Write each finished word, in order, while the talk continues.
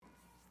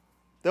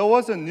There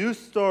was a news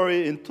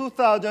story in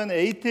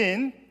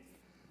 2018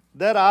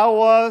 that I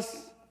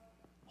was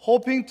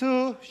hoping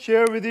to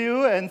share with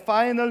you, and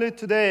finally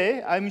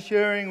today I'm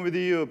sharing with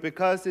you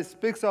because it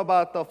speaks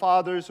about the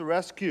Father's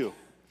rescue,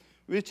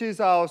 which is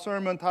our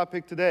sermon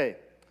topic today.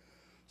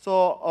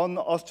 So an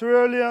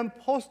Australian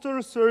postal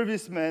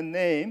serviceman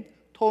named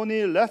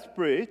Tony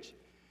Lethbridge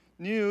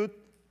knew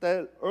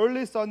that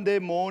early Sunday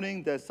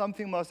morning that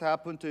something must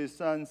happen to his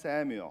son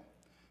Samuel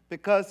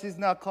because he's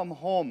not come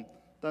home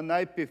the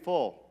night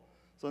before.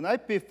 So the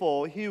night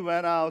before, he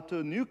went out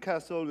to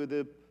Newcastle with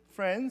his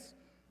friends.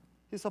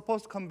 He's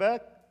supposed to come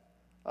back,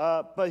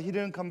 but he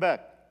didn't come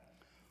back.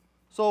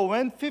 So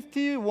when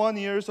 51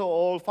 years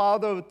old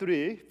father of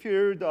three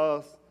feared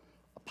a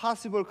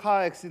possible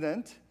car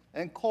accident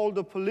and called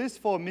the police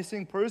for a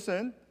missing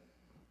person,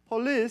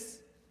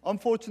 police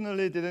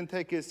unfortunately didn't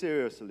take it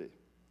seriously,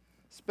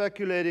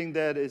 speculating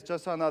that it's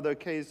just another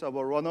case of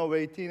a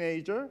runaway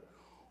teenager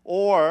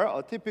or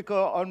a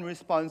typical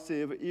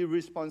unresponsive,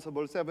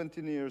 irresponsible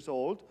 17 years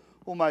old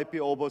who might be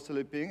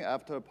oversleeping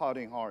after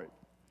partying hard.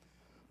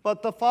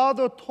 But the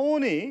father,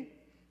 Tony,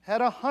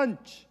 had a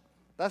hunch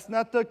that's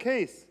not the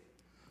case.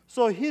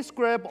 So he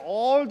scrapped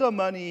all the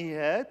money he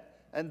had,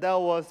 and that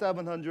was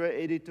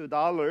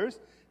 $782,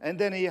 and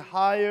then he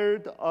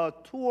hired a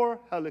tour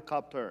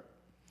helicopter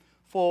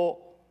for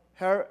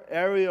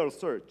aerial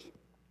search.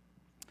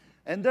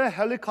 And the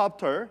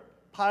helicopter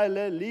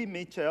pilot Lee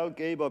Mitchell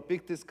gave a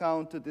big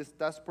discount to this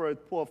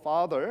desperate poor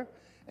father,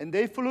 and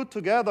they flew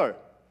together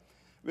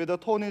with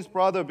Tony's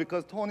brother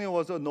because Tony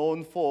was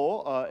known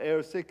for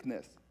air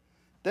sickness.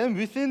 Then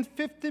within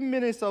 15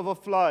 minutes of a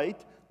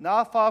flight,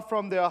 not far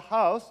from their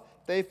house,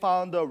 they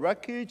found the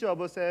wreckage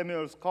of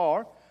Samuel's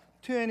car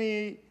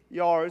 20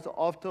 yards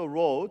off the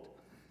road,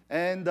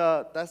 and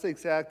that's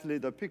exactly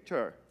the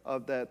picture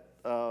of that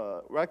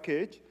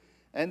wreckage.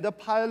 And the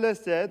pilot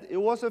said it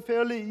was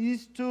fairly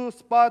easy to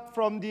spot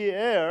from the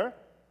air,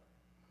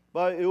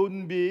 but it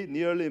wouldn't be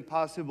nearly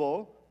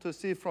impossible to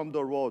see from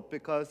the road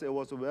because it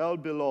was well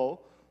below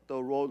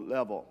the road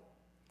level.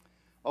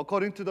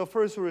 According to the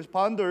first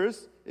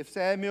responders, if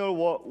Samuel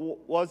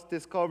was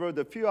discovered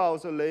a few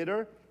hours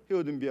later, he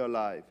wouldn't be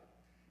alive.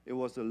 It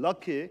was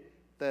lucky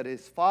that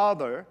his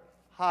father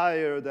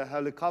hired a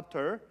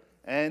helicopter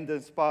and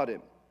then spotted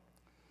him.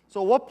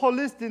 So what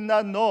police did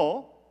not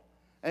know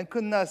and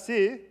could not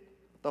see,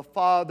 the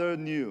father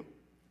knew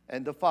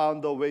and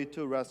found a way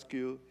to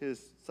rescue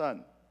his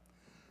son.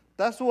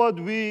 That's what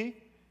we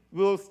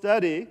will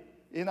study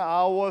in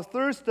our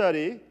third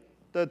study,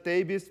 the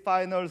David's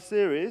final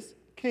series,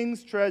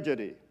 King's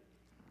Tragedy.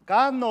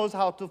 God knows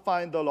how to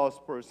find the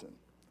lost person.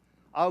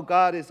 Our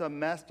God is a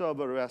master of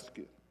a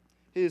rescue.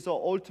 He is the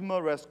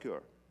ultimate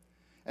rescuer.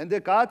 And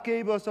that God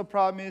gave us a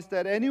promise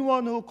that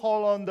anyone who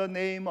calls on the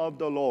name of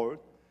the Lord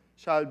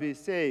shall be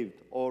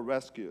saved or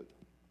rescued.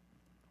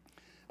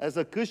 As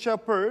a good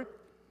shepherd,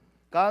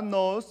 God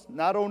knows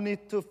not only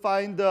to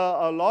find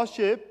a lost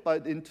sheep,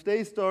 but in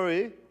today's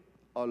story,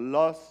 a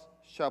lost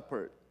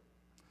shepherd.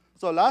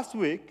 So last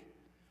week,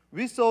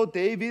 we saw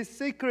David's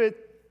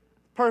secret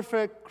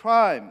perfect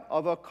crime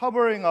of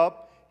covering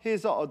up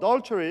his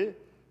adultery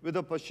with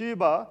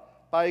Bathsheba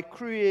by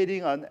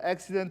creating an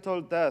accidental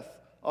death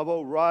of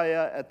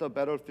Uriah at the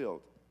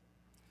battlefield.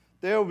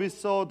 There we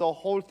saw the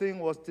whole thing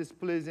was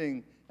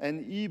displeasing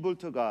and evil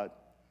to God.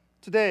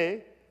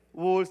 Today,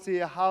 we will see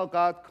how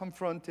God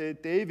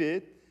confronted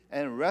David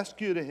and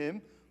rescued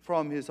him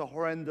from his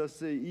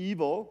horrendous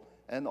evil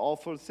and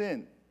awful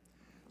sin.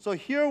 So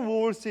here we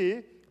will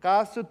see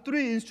God's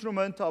three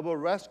instruments of a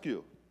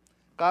rescue.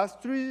 God's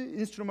three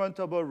instruments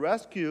of a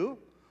rescue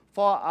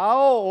for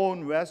our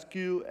own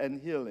rescue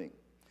and healing.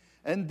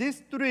 And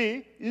these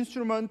three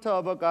instruments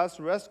of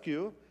God's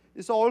rescue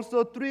is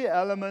also three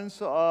elements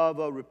of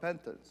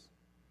repentance.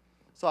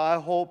 So I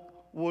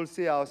hope we'll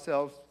see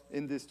ourselves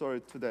in this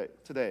story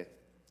today.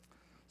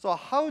 So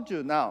how do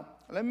you now,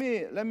 let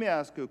me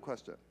ask you a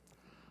question.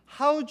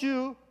 How do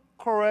you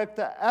correct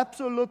the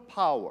absolute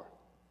power?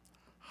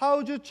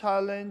 How do you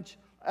challenge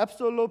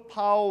absolute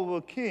power of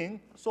a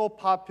king so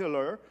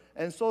popular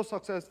and so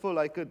successful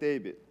like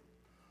David?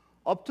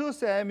 Up to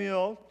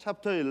Samuel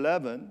chapter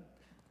 11,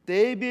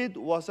 David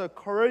was a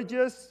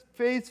courageous,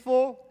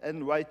 faithful,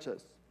 and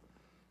righteous.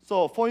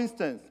 So for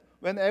instance,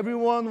 when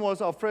everyone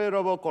was afraid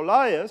of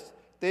Goliath,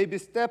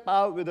 David stepped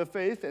out with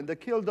faith and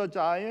killed the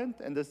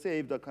giant and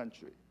saved the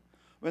country.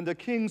 When the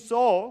king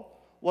Saul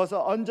was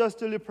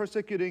unjustly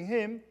persecuting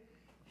him,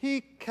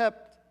 he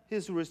kept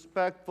his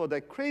respect for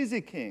that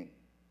crazy king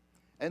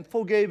and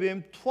forgave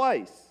him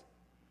twice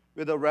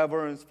with a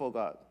reverence for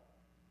God.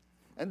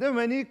 And then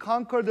when he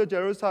conquered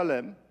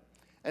Jerusalem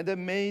and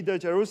then made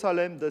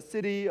Jerusalem the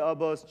city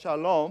of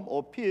shalom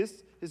or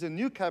peace, his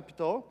new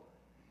capital,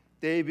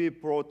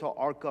 David brought the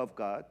Ark of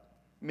God,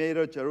 made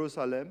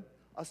Jerusalem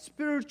a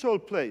spiritual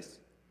place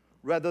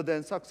rather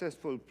than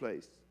successful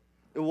place.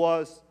 It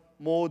was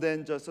more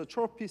than just a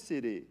trophy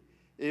city.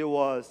 It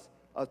was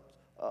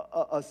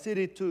a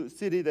city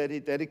that he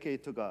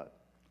dedicated to God.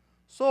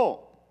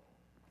 So,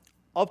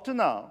 up to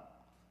now,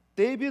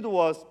 David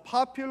was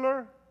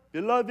popular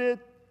beloved,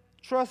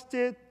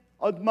 trusted,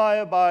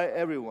 admired by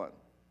everyone.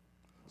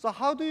 So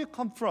how do you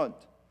confront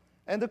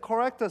and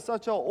correct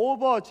such an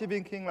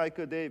overachieving king like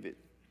David?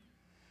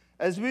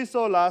 As we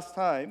saw last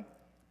time,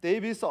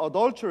 David's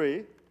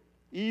adultery,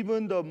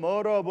 even the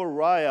murder of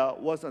Uriah,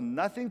 was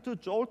nothing to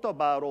jolt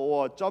about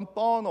or jump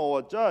on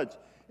or judge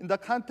in the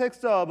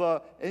context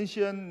of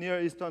ancient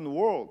Near Eastern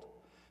world.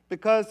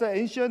 Because the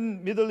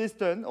ancient Middle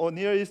Eastern or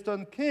Near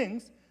Eastern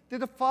kings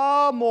did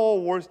far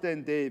more worse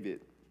than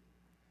David.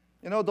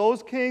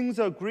 Those kings'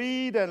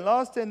 greed and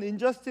lust and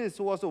injustice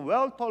was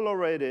well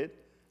tolerated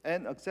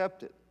and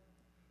accepted.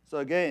 So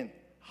again,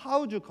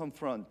 how would you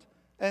confront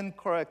and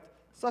correct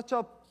such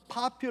a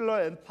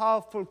popular and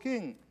powerful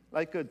king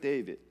like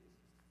David?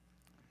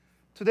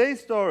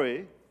 Today's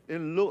story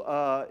in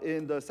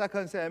the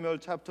 2 Samuel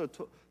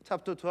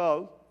chapter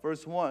 12,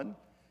 verse 1,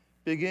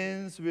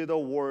 begins with the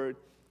word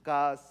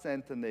God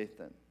sent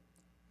Nathan.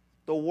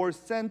 The word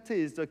sent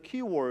is the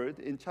key word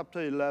in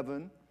chapter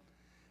 11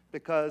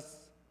 because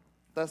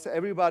that's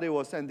everybody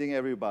was sending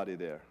everybody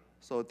there.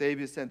 So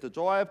David sent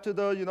Joab to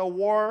the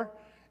war,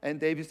 and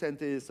David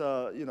sent his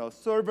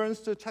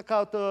servants to check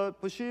out the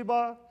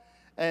Bathsheba,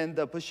 and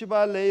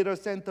Bathsheba later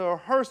sent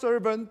her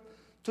servant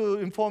to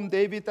inform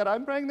David that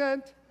I'm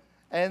pregnant,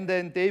 and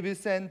then David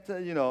sent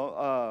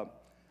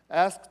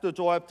asked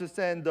Joab to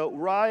send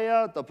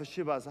Uriah, the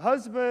Bathsheba's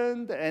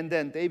husband, and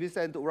then David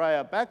sent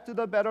Uriah back to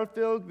the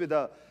battlefield with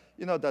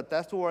the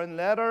death warrant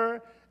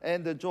letter.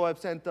 And Joab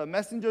sent a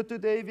messenger to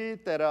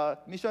David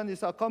that mission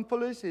is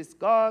accomplished, he's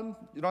gone,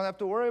 you don't have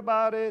to worry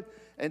about it.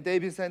 And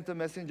David sent a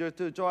messenger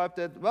to Joab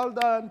that, well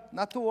done,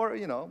 not to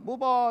worry,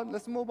 move on,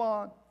 let's move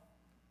on.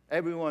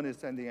 Everyone is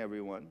sending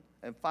everyone.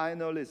 And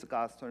finally, it's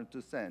God's turn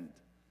to send.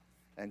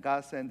 And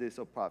God sent his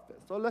prophet.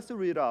 So let's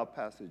read our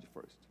passage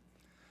first.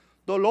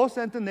 The Lord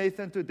sent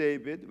Nathan to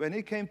David. When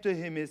he came to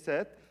him, he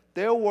said,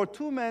 there were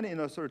two men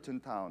in a certain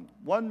town,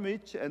 one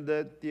rich and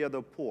the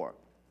other poor.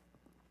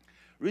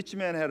 Rich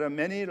man had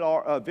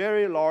a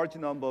very large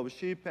number of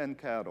sheep and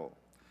cattle.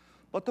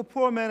 But the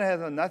poor man had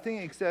nothing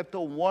except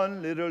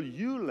one little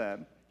ewe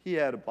lamb he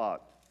had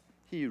bought.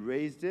 He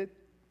raised it.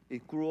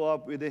 It grew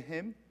up with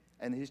him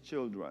and his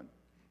children.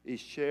 It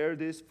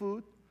shared his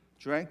food,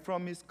 drank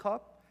from his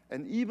cup,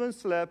 and even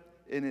slept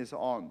in his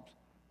arms.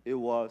 It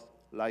was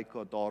like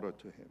a daughter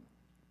to him.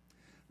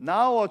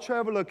 Now a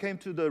traveler came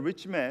to the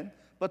rich man,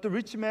 but the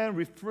rich man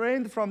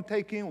refrained from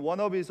taking one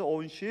of his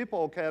own sheep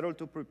or cattle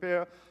to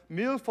prepare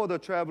meal for the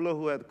traveler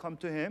who had come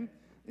to him.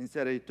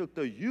 Instead, he took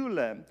the ewe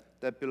lamb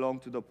that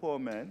belonged to the poor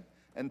man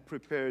and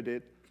prepared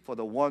it for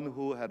the one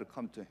who had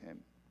come to him.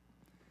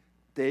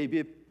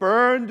 David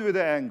burned with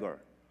anger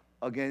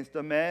against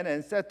the man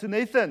and said to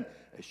Nathan,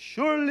 as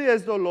surely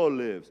as the Lord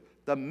lives,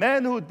 the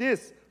man who did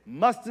this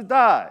must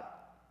die.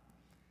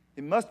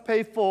 He must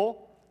pay for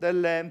the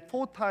lamb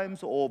 4 times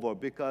over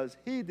because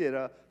he did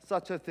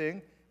such a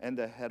thing and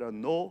had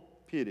no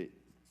pity.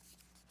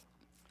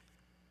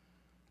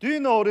 Do you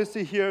notice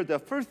here the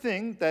first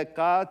thing that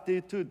God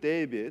did to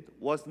David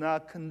was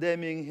not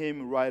condemning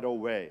him right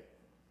away,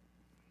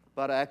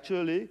 but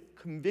actually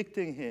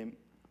convicting him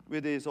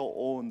with his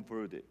own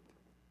verdict.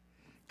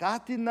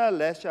 God did not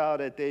lash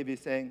out at David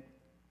saying,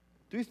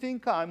 do you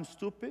think I'm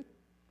stupid?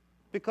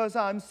 Because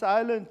I'm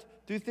silent,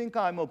 do you think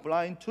I'm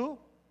blind too?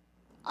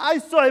 I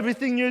saw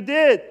everything you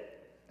did,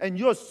 and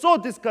you're so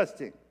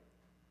disgusting.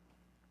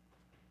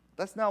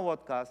 That's not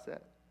what God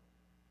said.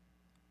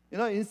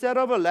 Instead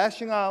of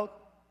lashing out,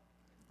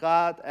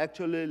 God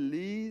actually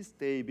leads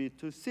David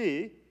to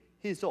see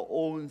his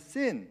own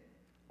sin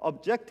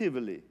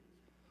objectively.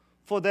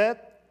 For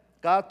that,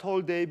 God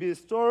told David a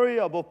story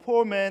of a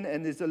poor man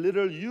and his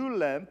little ewe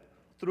lamb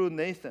through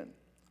Nathan.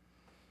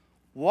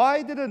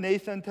 Why did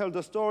Nathan tell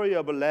the story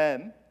of a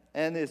lamb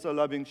and his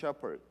loving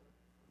shepherd?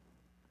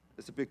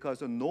 It's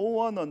because no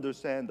one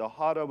understands the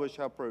heart of a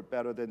shepherd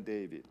better than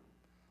David,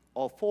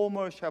 a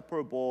former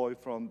shepherd boy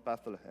from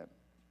Bethlehem.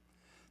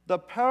 The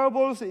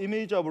parable's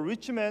image of a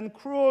rich man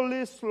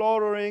cruelly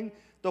slaughtering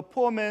the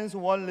poor man's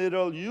one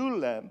little ewe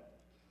lamb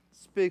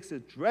speaks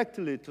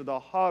directly to the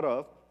heart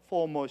of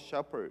former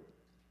shepherd.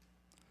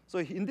 So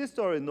in this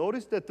story,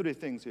 notice the 3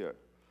 things here.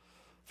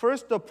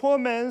 First, the poor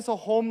man's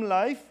home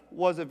life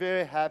was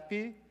very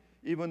happy,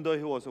 even though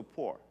he was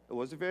poor. It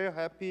was very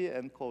happy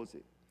and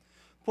cozy.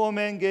 Poor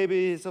man gave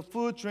his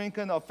food, drink,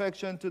 and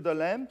affection to the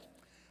lamb.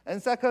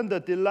 And second, the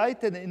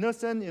delight and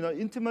innocent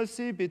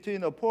intimacy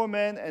between the poor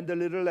man and the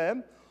little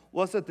lamb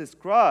was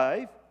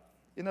described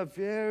in a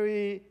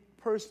very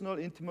personal,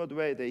 intimate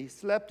way. That he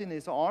slept in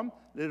his arm.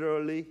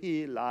 Literally,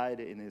 he lied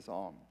in his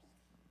arms.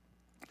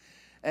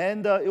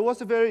 And it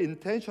was very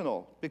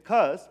intentional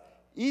because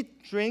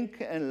eat,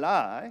 drink, and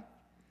lie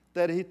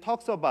that he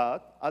talks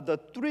about are the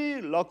 3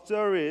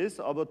 luxuries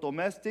of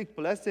domestic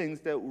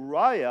blessings that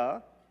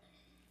Uriah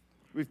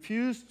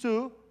refused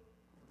to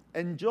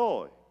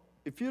enjoy.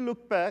 If you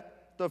look back,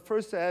 the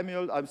 2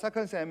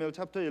 Samuel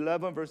chapter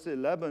 11, verse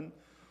 11,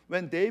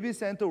 when David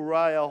sent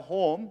Uriah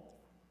home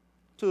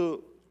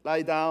to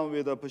lie down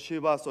with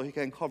Bathsheba so he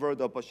can cover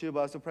the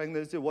Bathsheba's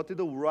pregnancy, what did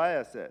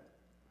Uriah say?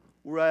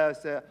 Uriah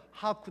said,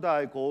 how could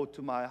I go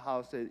to my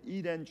house and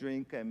eat and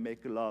drink and make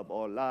love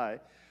or lie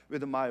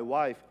with my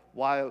wife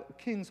while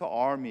king's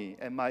army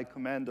and my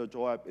commander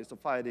Joab is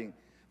fighting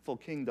for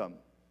kingdom?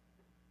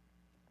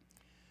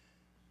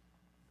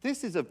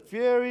 This is a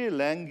very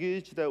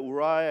language that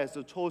Uriah has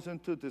chosen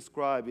to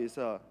describe his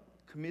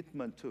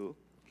commitment to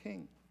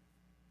king.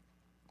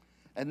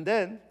 And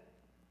then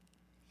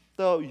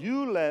the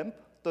ewe lamb,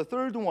 the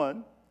third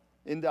one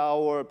in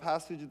our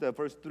passage, the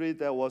verse 3,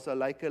 that was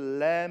like a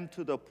lamb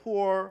to the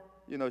poor,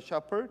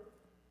 shepherd.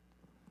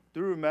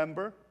 Do you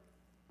remember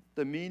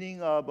the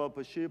meaning of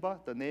Bathsheba,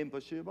 the name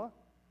Bathsheba?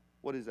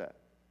 What is that?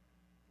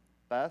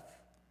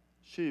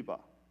 Bathsheba,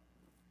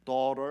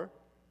 daughter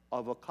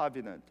of a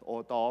covenant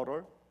or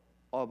daughter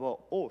of an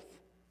oath.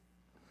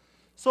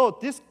 So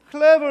this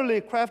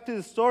cleverly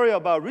crafted story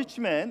about rich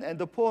man and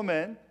the poor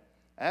man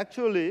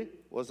actually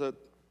was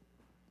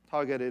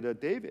targeted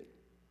at David.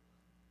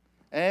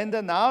 And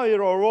now it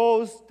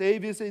arose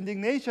David's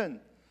indignation.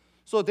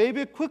 So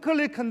David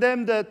quickly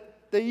condemned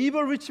the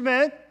evil rich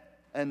man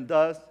and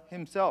thus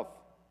himself.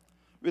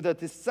 With a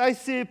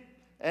decisive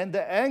and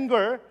the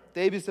anger,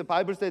 the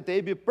Bible says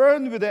David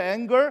burned with the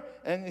anger,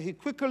 and he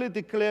quickly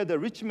declared the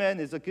rich man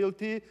is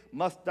guilty,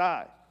 must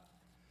die.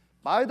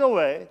 By the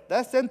way,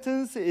 that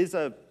sentence is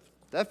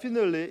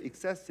definitely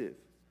excessive,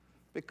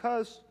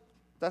 because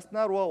that's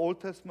not what Old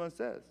Testament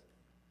says.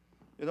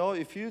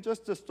 If you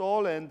just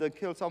stole and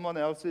kill someone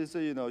else's,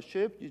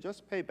 sheep, you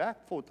just pay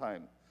back 4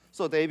 times.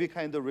 So David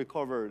kind of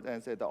recovered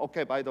and said,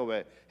 okay, by the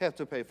way, you have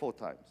to pay 4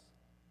 times.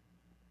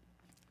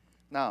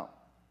 Now,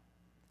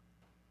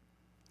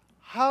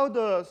 how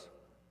does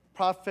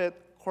prophet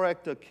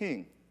correct the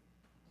king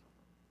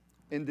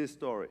in this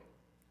story?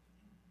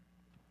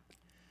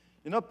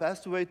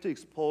 Best way to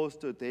expose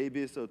to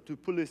David's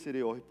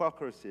duplicity or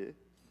hypocrisy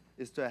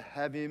is to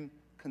have him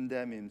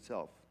condemn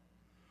himself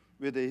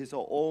with his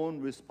own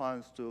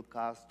response to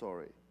God's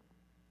story.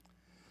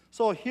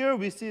 So here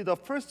we see the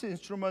first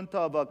instrument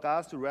of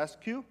God's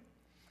rescue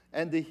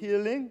and the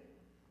healing,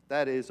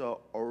 that is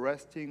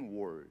arresting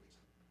word.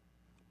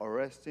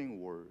 Arresting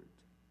word.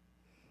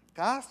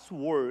 God's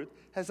word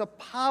has a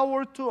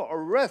power to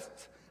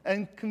arrest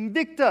and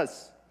convict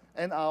us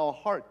and our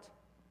heart.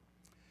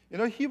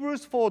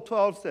 Hebrews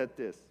 4:12 said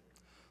this,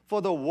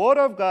 for the word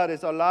of God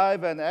is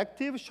alive and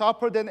active,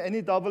 sharper than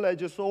any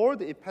double-edged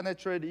sword. It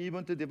penetrates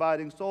even to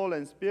dividing soul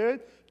and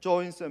spirit,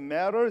 joints and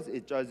matters.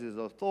 It judges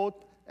the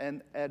thought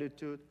and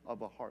attitude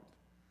of a heart.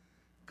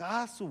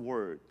 God's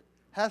word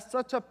has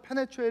such a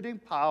penetrating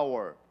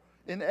power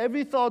in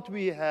every thought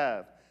we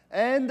have,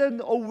 and then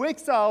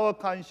awakes our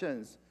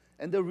conscience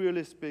and they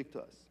really speak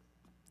to us.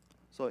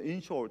 So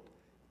in short,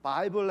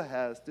 Bible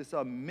has this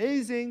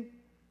amazing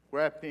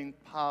grasping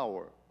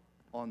power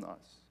on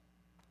us,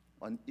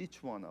 on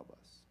each one of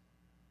us.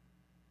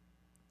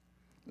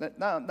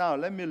 Now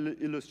let me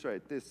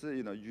illustrate this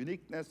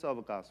uniqueness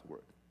of God's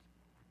word.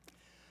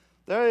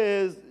 There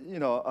is,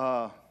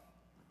 do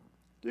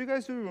you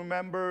guys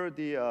remember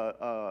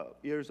the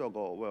years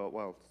ago,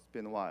 well, it's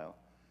been a while,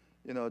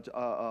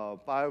 a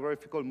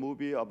biographical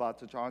movie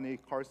about Johnny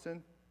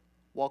Carson,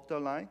 Walk the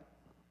Line?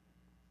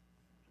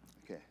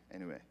 Okay,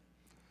 anyway.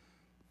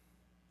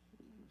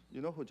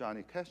 You know who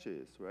Johnny Cash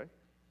is, right?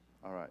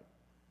 All right.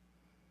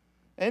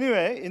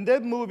 Anyway, in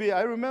that movie,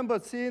 I remember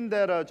seeing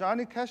that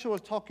Johnny Cash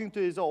was talking to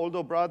his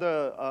older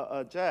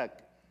brother,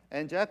 Jack,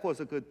 and Jack was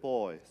a good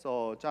boy.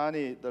 So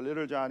Johnny, the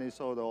little Johnny,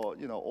 saw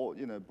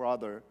the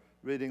brother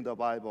reading the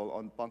Bible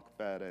on bunk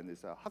bed, and he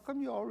said, "How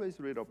come you always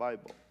read the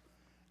Bible?"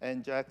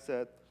 And Jack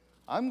said,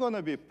 "I'm going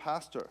to be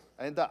pastor,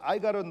 and I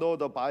got to know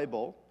the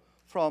Bible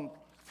from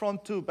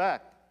front to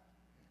back,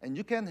 and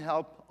you can't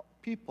help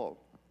people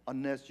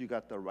unless you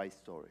got the right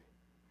story."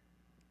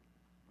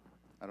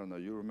 I don't know,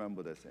 you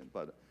remember that saying,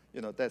 but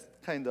that's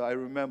kind of, I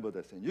remember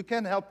that saying. You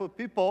can't help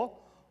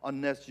people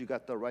unless you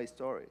got the right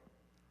story.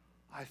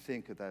 I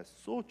think that's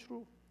so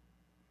true.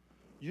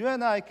 You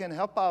and I can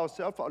help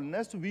ourselves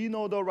unless we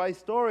know the right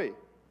story.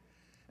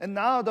 And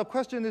now the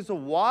question is,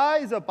 why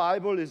is the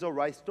Bible is a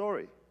right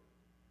story?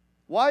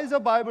 Why is the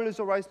Bible is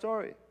a right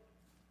story?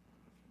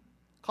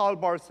 Karl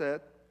Barth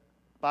said,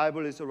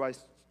 Bible is a right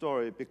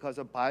story because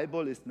the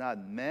Bible is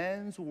not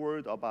man's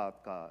word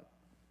about God,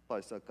 but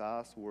it's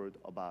God's word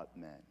about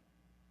man.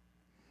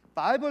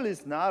 Bible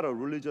is not a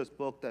religious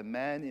book that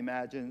man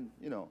imagined,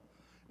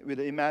 with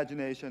the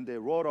imagination they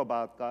wrote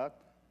about God,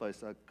 but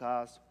it's a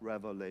God's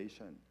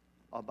revelation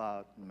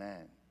about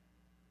man.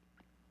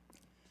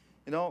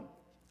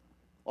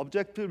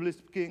 Objectively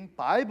speaking,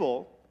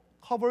 Bible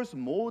covers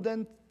more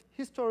than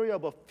history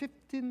of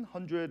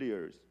 1,500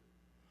 years,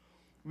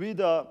 with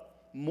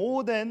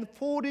more than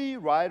 40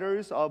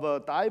 writers of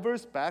a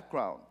diverse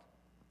background.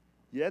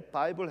 Yet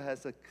Bible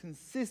has a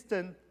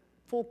consistent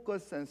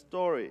focus and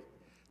story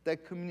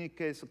that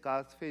communicates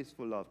God's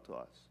faithful love to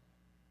us.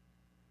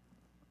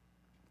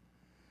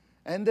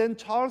 And then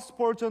Charles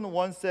Spurgeon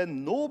once said,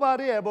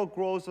 nobody ever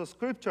grows a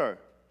scripture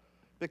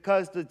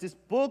because this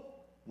book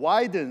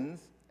widens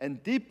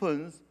and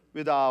deepens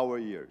with our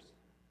years.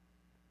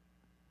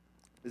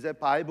 Is that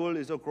Bible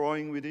is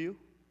growing with you?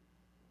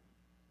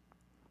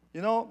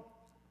 You know,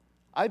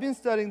 I've been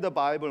studying the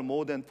Bible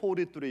more than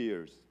 43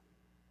 years.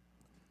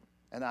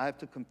 And I have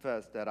to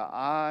confess that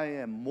I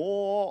am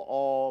more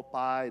awed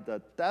by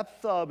the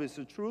depth of its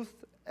truth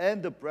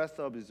and the breadth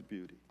of its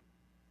beauty.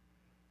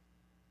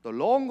 The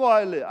longer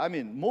I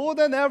live, more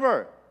than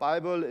ever,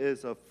 Bible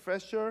is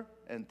fresher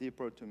and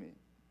deeper to me.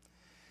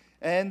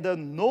 And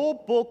no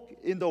book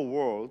in the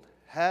world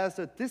has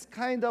this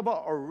kind of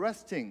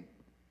arresting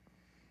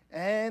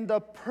and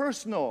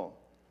personal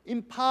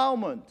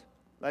empowerment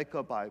like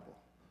a Bible.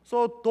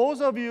 So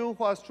those of you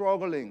who are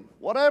struggling,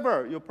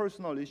 whatever your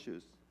personal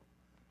issues,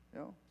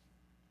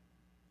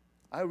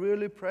 I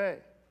really pray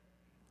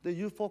that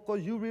you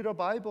focus, you read a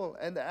Bible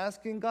and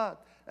asking God.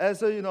 As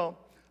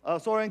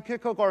Soren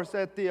Kierkegaard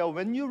said,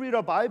 when you read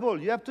a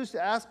Bible, you have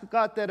to ask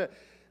God that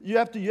you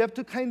have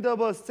to kind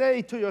of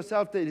say to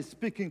yourself that it's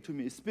speaking to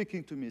me,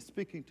 speaking to me,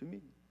 speaking to me.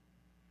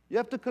 You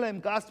have to claim,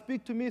 God,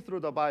 speak to me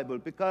through the Bible,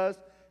 because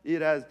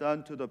it has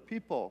done to the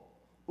people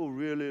who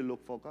really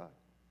look for God.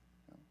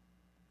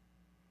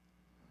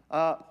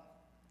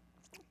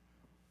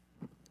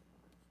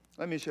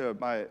 Let me share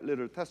my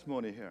little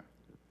testimony here.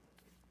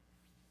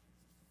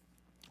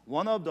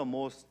 One of the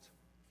most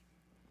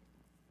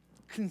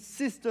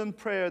consistent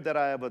prayer that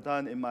I ever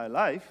done in my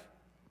life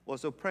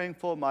was praying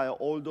for my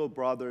older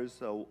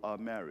brother's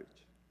marriage.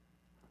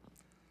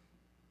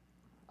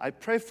 I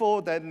pray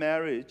for that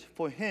marriage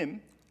for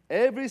him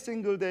every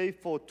single day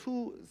for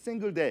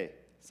 7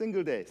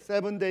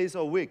 days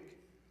a week,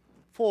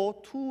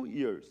 for 2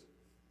 years.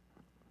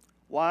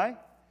 Why?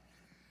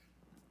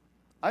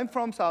 I'm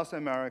from South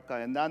America,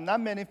 and not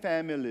many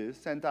families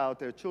sent out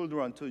their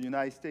children to the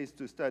United States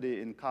to study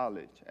in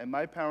college. And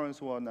my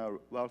parents were not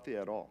wealthy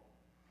at all.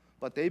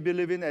 But they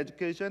believe in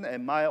education,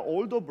 and my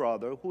older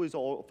brother, who is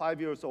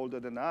 5 years older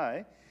than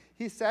I,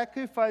 he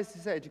sacrificed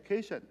his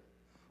education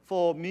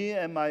for me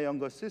and my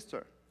younger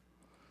sister.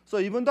 So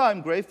even though I'm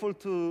grateful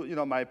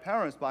to my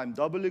parents, but I'm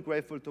doubly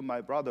grateful to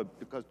my brother,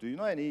 because do you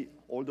know any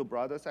older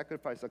brother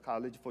sacrificed a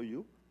college for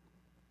you?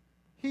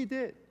 He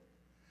did.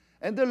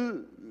 And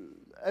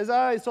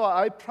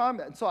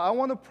I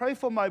want to pray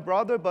for my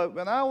brother, but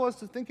when I was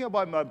thinking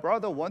about my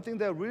brother, one thing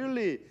that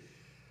really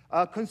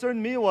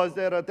concerned me was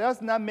that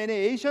there's not many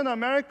Asian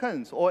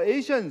Americans or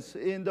Asians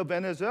in the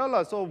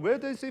Venezuela. So where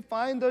does he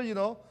find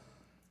a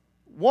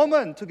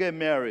woman to get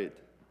married?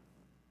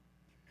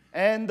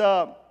 And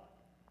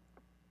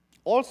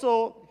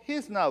also,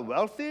 he's not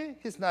wealthy.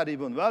 He's not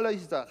even wealthy.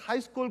 He's a high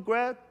school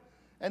grad.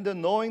 And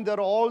then knowing that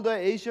all the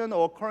Asian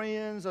or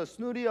Koreans are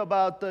snooty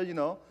about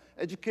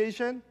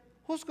education,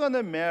 who's going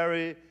to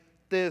marry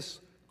this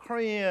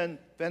Korean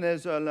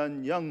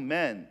Venezuelan young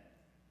man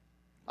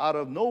out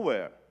of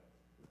nowhere?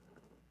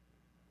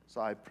 So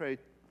I prayed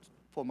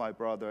for my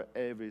brother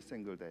every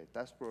single day.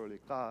 Desperately,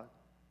 God,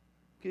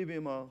 give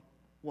him a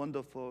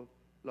wonderful,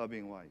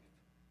 loving wife.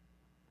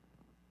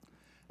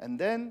 And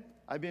then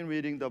I've been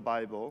reading the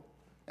Bible,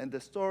 and the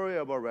story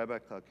about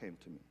Rebecca came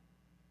to me.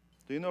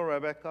 Do you know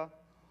Rebecca?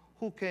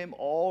 Who came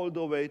all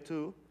the way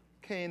to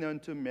Canaan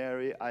to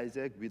marry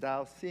Isaac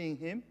without seeing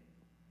him?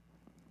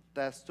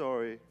 That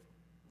story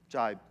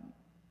jibed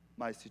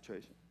my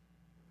situation.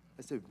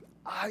 I said,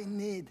 I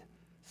need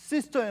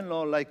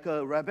sister-in-law like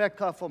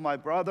Rebecca for my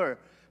brother.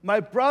 My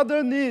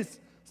brother needs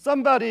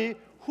somebody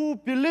who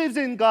believes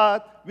in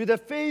God with a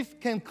faith,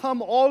 can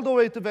come all the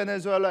way to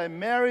Venezuela and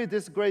marry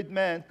this great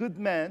man, good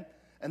man,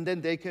 and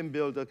then they can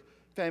build a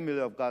family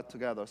of God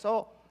together.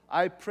 So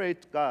I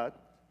prayed to God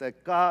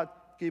that God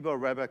give a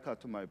Rebecca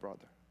to my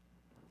brother.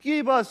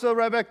 Give us a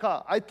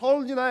Rebecca. I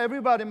told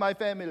everybody in my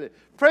family,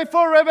 pray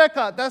for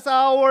Rebecca. That's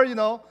our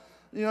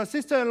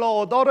sister-in-law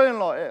or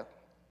daughter-in-law.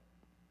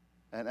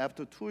 And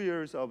after 2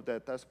 years of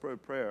that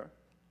desperate prayer,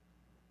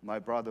 my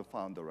brother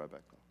found the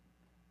Rebecca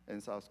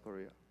in South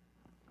Korea.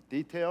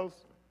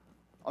 Details,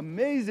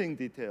 amazing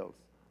details,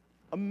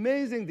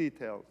 amazing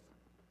details.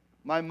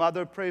 My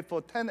mother prayed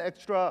for 10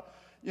 extra,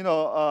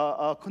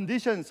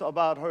 conditions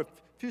about her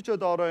future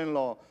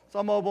daughter-in-law.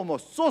 Some of them were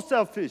so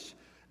selfish,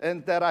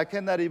 and that I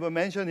cannot even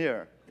mention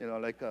here.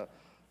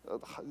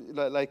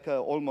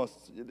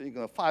 Almost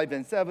 5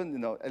 and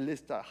 7. At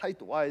least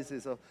height-wise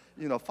is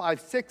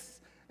 5'6",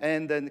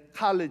 and then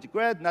college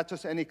grad, not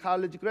just any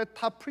college grad,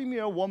 top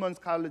premier woman's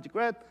college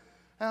grad.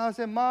 And I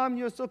said, Mom,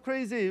 you're so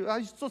crazy.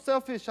 You're so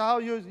selfish. How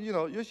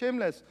you're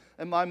shameless.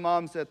 And my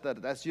mom said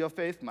that's your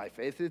faith. My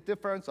faith is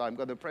different, so I'm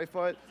going to pray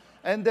for it.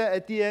 And then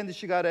at the end,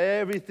 she got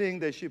everything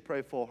that she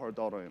prayed for her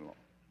daughter-in-law.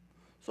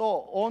 So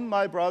on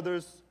my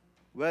brother's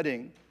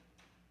wedding,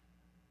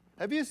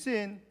 have you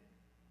seen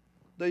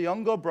the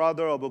younger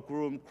brother of a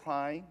groom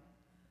crying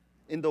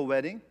in the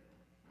wedding?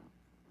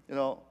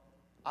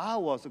 I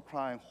was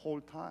crying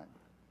whole time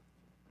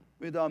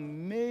with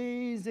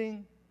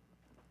amazing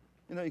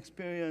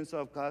experience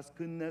of God's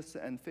goodness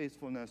and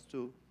faithfulness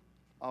to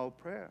our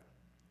prayer.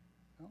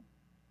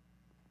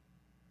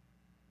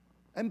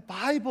 And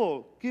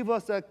Bible give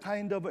us that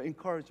kind of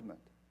encouragement.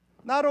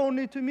 Not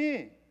only to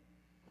me.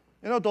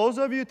 Those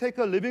of you take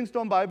a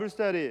Livingstone Bible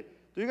study,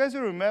 do you guys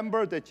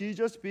remember that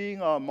Jesus being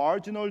a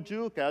marginal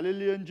Jew,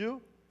 Galilean Jew?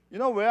 You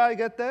know where I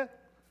get that?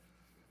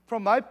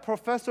 from my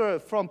professor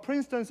from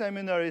Princeton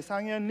Seminary,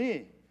 Sang-Hyun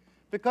Lee.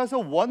 Because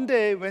one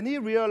day when he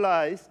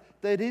realized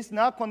that he's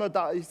not going to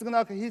die,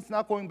 he's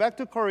not going back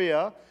to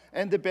Korea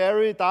and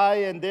die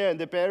and they're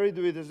buried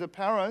with his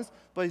parents,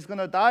 but he's going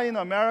to die in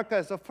America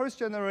as a first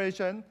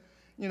generation,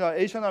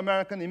 Asian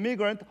American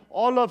immigrant.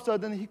 All of a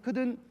sudden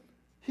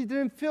he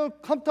didn't feel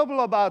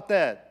comfortable about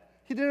that.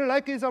 He didn't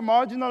like his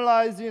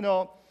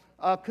marginalized,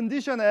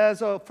 condition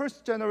as a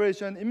first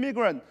generation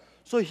immigrant.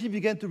 So he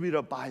began to read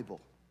a Bible.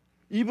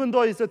 Even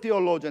though he's a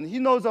theologian, he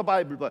knows the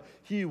Bible, but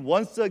he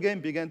once again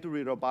began to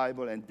read the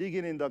Bible and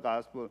digging in the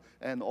gospel,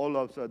 and all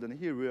of a sudden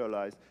he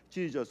realized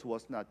Jesus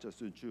was not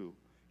just a Jew.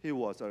 He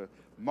was a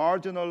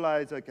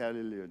marginalized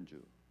Galilean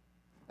Jew.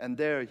 And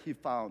there he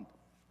found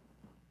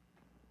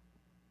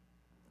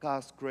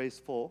God's grace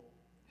for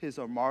his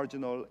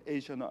marginal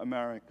Asian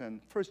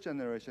American first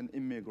generation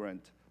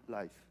immigrant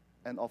life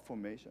and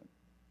affirmation.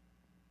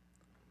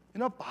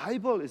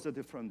 Bible is a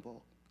different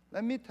book.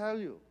 Let me tell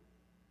you.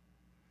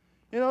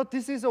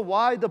 This is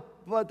why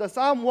the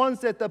Psalm 1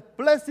 said,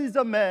 blessed is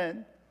the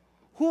man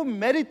who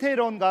meditate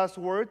on God's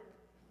word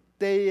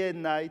day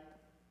and night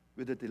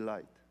with a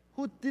delight.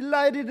 Who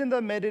delighted in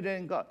the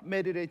meditating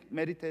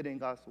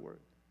God's word.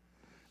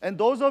 And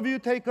those of you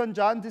taken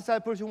John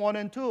Discipleship 1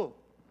 and 2,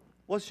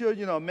 what's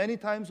your, many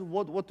times,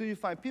 what do you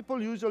find? People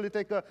usually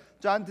take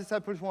John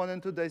Discipleship 1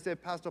 and 2, they say,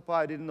 Pastor Paul,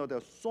 I didn't know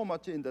there's so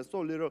much in there,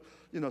 so little,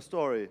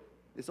 story.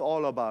 It's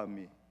all about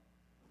me.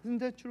 Isn't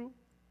that true?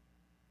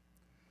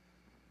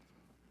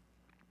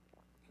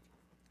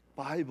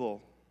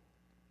 Bible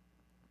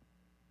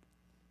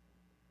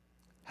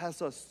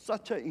has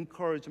such an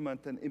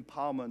encouragement and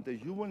empowerment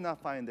that you will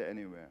not find it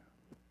anywhere.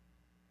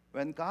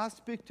 When God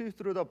speaks to you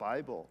through the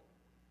Bible,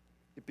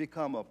 it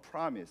becomes a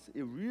promise.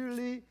 It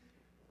really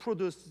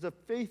produces the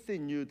faith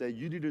in you that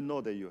you didn't know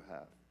that you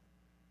have.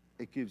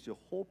 It gives you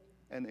hope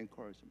and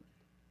encouragement.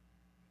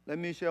 Let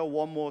me share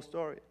one more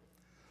story.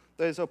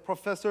 There's a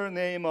professor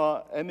named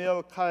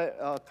Emile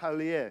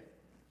Carlier.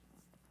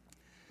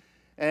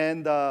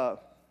 And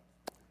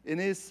in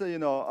his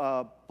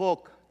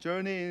book,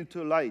 Journey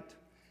into Light,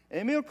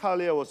 Emile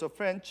Carlier was a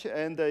French,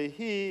 and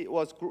he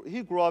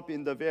grew up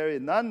in the very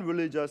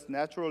non-religious,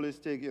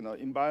 naturalistic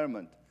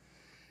environment.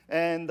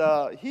 And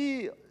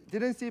he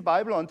didn't see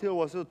Bible until he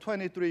was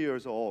 23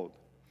 years old.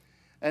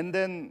 And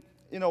then,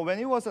 when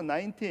he was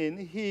 19,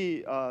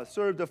 he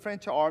served the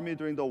French army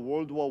during the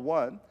World War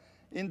I.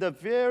 In the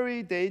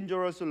very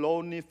dangerous,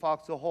 lonely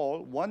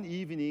foxhole, one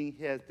evening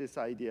he has this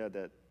idea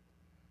that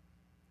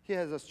he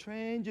has a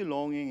strange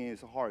longing in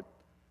his heart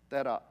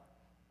that I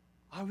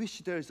wish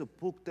there is a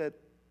book that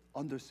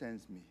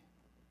understands me.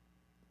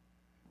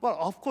 Well,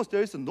 of course,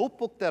 there is no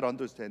book that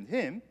understands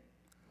him.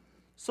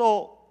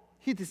 So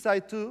he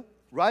decided to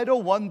write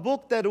one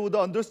book that would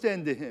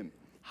understand him.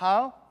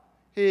 How?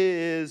 He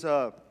is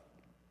a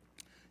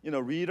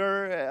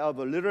reader of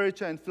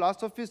literature and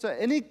philosophy. So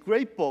any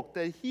great book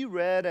that he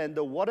read and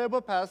whatever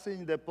passage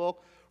in that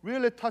book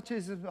really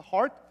touches his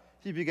heart,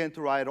 he began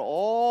to write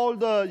all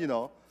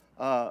the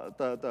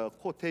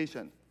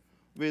quotation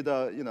with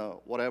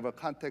whatever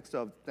context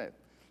of that.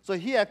 So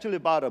he actually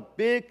bought a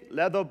big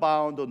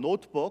leather-bound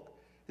notebook.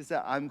 He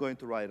said, I'm going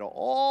to write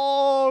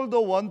all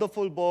the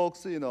wonderful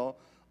books,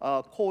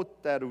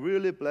 quote that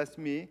really blessed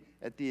me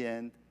at the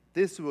end.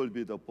 This will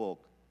be the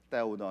book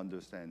that would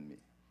understand me.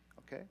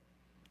 Okay?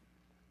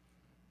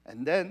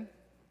 And then,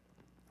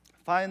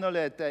 finally,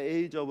 at the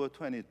age of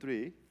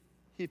 23,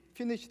 he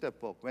finished the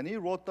book. When he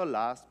wrote the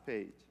last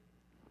page,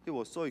 he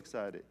was so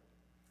excited.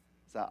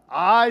 So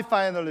I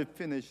finally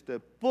finished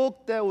the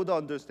book that would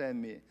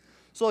understand me.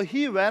 So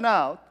he went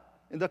out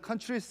in the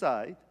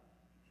countryside,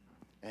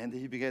 and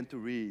he began to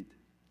read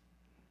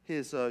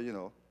his,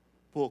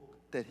 book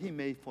that he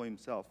made for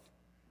himself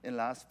in the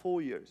last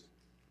 4 years.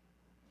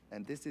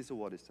 And this is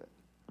what he said.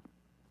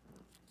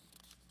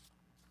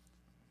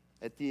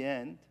 At the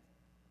end,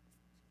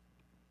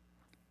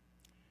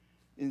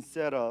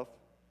 instead of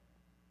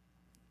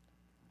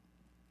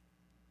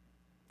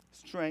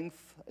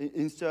strength,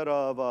 instead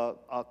of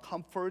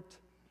comfort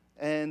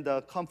and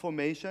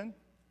confirmation,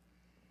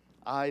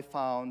 I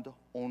found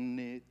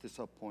only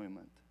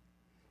disappointment.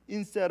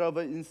 Instead of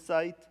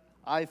insight,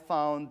 I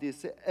found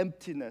this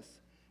emptiness.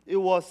 It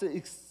was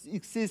an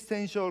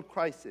existential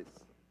crisis.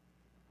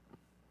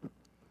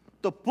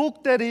 The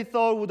book that he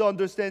thought would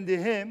understand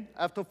him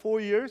after 4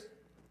 years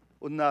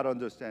would not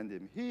understand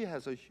him. He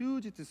has a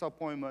huge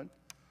disappointment.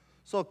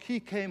 So he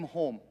came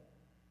home.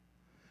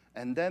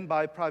 And then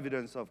by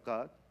providence of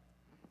God,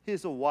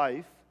 his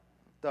wife,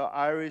 the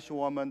Irish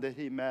woman that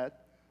he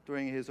met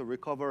during his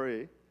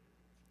recovery,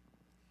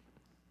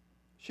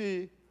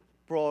 she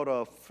brought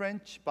a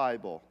French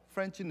Bible,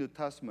 French New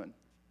Testament.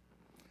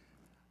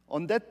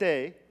 On that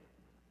day,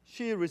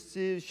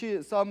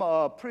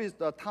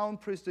 the town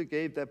priest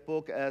gave that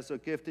book as a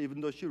gift,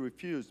 even though she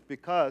refused,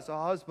 because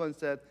her husband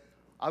said,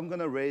 I'm going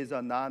to raise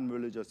a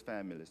non-religious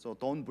family, so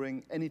don't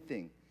bring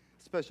anything,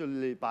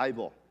 especially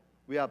Bible.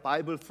 We are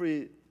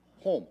Bible-free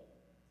home.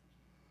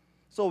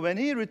 So when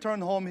he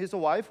returned home, his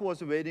wife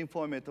was waiting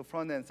for him at the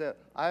front and said,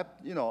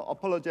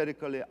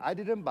 apologetically, I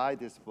didn't buy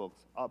this book.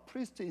 A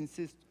priest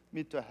insists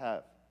me to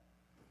have.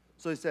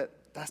 So he said,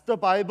 that's the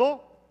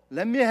Bible?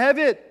 Let me have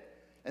it.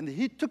 And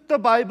he took the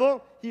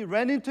Bible, he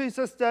ran into his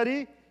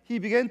study, he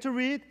began to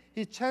read,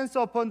 he chanced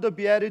upon the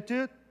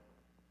Beatitude.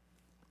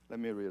 Let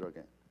me read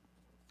again.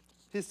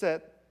 He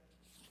said,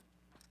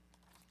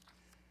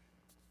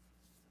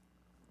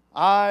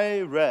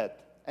 I read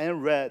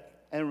and read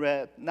and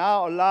read,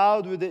 now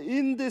aloud with the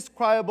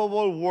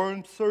indescribable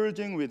warmth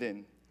surging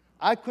within.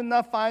 I could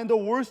not find the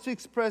words to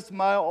express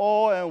my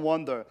awe and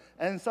wonder,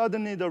 and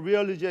suddenly the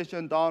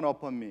realization dawned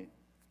upon me.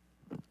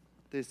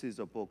 This is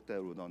a book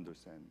that would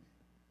understand me.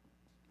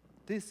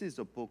 This is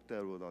a book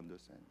that would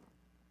understand me.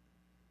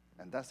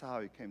 And that's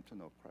how he came to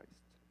know Christ.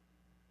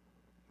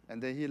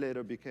 And then he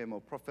later became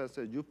a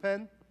professor at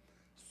UPenn,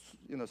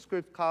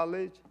 Scripps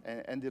College,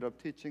 and ended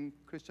up teaching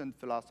Christian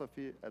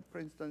philosophy at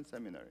Princeton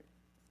Seminary.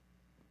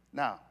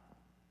 Now,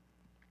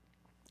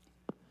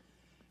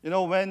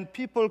 when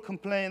people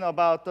complain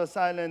about the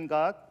silent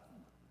God,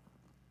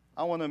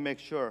 I want to make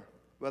sure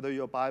whether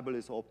your Bible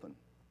is open.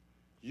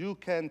 You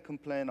can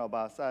complain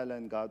about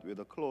silent God with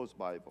a closed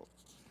Bible.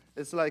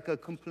 It's like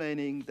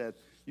complaining that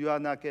you are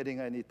not getting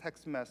any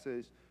text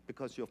message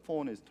because your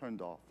phone is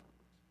turned off.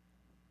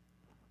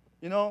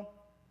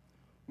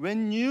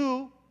 When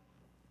you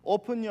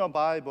open your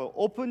Bible,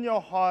 open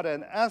your heart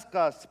and ask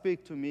God,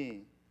 speak to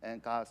me,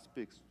 and God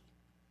speaks.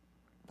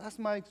 That's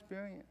my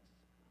experience.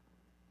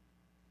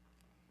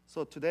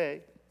 So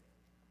today,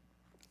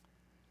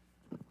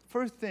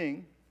 first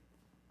thing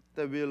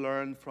that we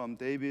learn from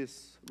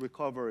David's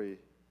recovery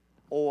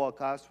or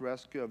God's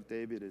rescue of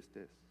David is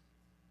this.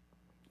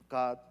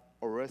 God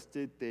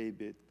arrested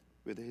David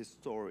with his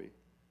story.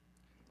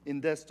 In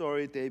that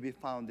story, David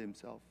found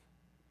himself.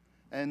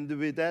 And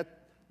with that,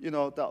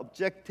 the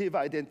objective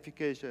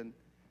identification,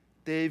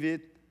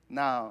 David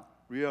now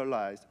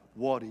realized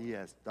what he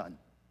has done.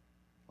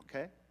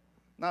 Okay?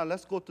 Now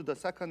let's go to the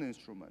second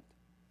instrument.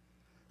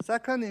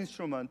 Second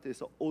instrument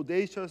is an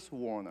audacious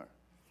warner.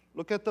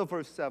 Look at the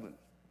verse 7.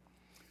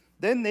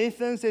 Then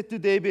Nathan said to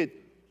David,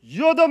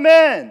 you're the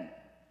man.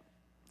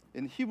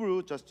 In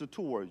Hebrew, just the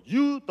two words,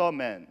 you the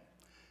man.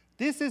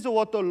 This is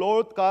what the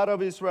Lord God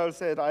of Israel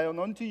said, I am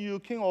unto you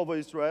king over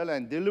Israel,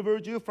 and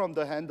delivered you from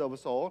the hand of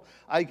Saul.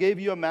 I gave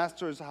your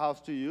master's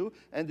house to you,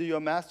 and your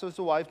master's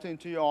wife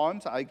into your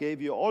arms. I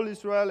gave you all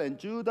Israel and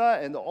Judah,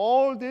 and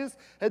all this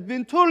had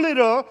been too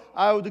little.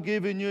 I would have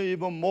given you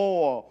even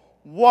more.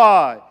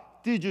 Why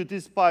did you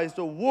despise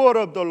the word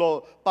of the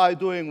Lord by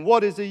doing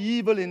what is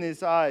evil in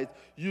his eyes?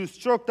 You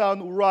struck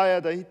down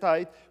Uriah the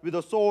Hittite with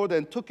a sword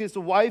and took his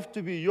wife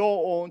to be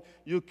your own.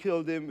 You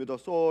killed him with the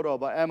sword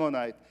of an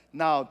Ammonite.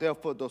 Now,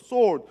 therefore, the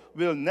sword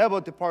will never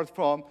depart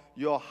from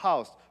your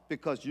house,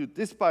 because you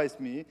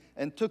despised me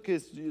and took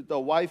the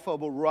wife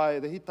of Uriah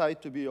the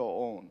Hittite to be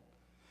your own.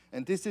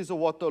 And this is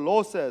what the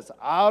Lord says,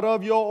 out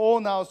of your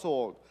own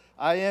household,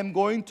 I am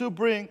going to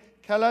bring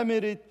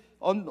calamity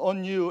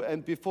on you,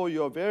 and before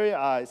your very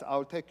eyes,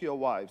 I'll take your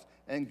wives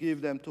and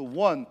give them to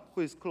one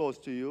who is close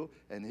to you,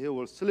 and he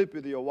will sleep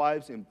with your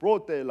wives in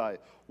broad daylight.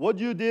 What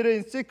you did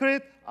in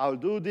secret, I'll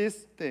do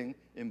this thing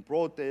in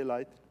broad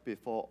daylight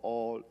before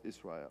all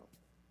Israel.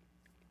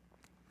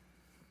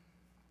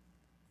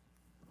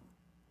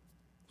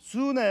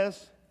 Soon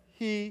as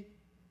he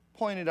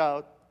pointed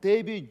out,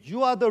 David,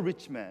 you are the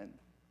rich man.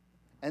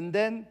 And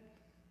then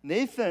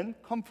Nathan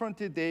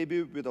confronted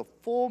David with a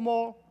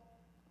formal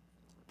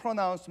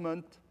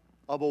pronouncement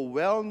of a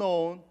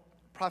well-known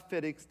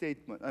prophetic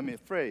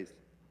phrase.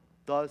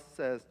 Thus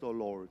says the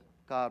Lord,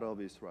 God of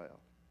Israel.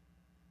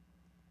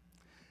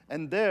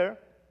 And there,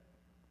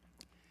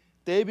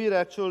 David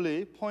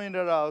actually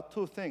pointed out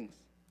two things.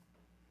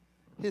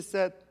 He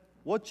said,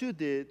 what you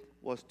did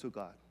was to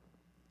God.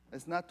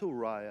 It's not to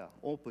Uriah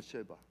or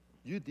Bathsheba.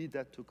 You did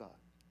that to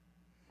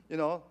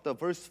God. The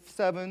verse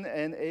 7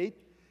 and 8,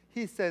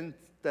 he said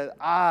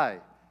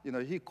that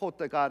he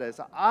quoted God as,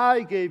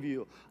 I gave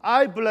you,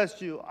 I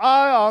blessed you,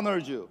 I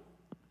honored you.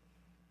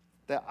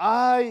 The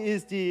I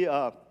is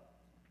the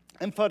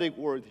emphatic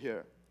word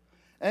here.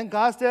 And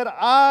God said,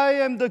 I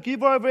am the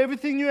giver of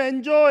everything you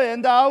enjoy,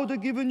 and I would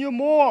have given you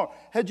more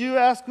had you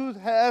asked.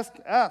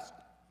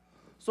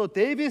 So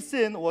David's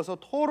sin was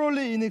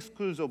totally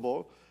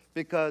inexcusable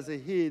because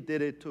he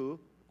did it to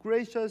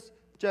gracious,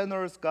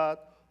 generous God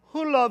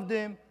who loved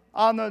him,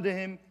 honored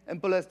him,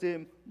 and blessed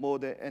him more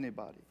than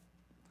anybody.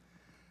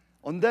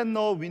 On that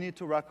note, we need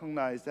to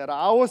recognize that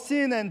our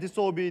sin and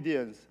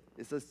disobedience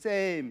is the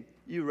same,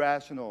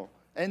 irrational,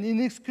 and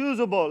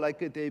inexcusable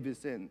like David's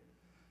sin,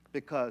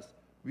 because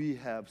we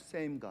have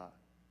same God.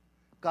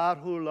 God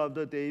who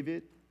loved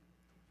David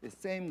is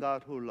same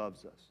God who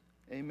loves us.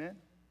 Amen?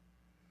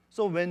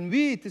 So when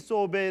we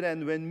disobey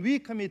and when we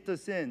commit the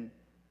sin,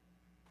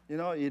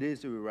 it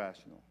is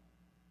irrational.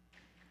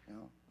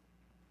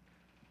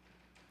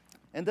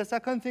 And the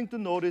second thing to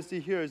notice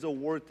here is the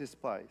word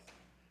despise.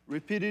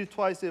 Repeated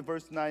twice in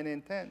verse 9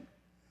 and 10.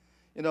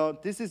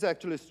 This is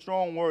actually a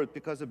strong word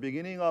because the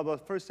beginning of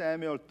 1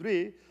 Samuel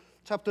 3,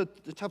 chapter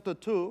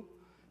 2,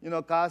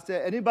 God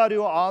said, anybody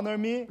who honor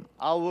me,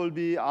 I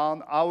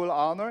will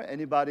honor.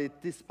 Anybody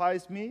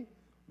despise me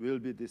will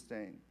be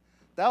disdained.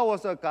 That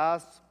was a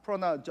God's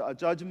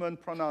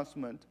judgment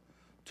pronouncement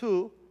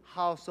to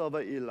house of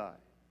Eli.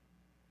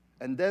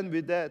 And then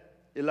with that,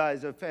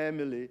 Elijah's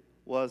family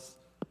was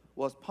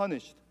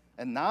punished.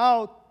 And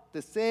now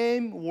the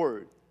same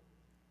word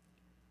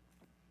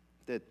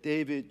that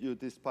David, you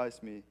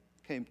despise me,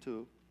 came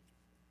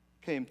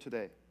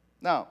today.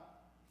 Now,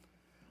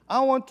 I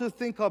want to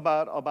think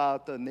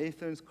about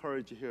Nathan's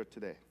courage here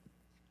today.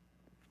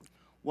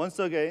 Once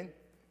again,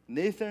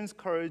 Nathan's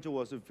courage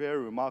was very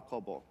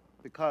remarkable.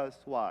 Because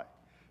why?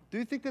 Do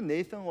you think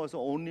Nathan was the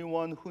only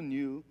one who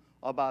knew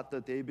about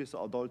David's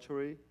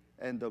adultery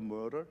and the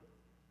murder?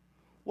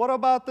 What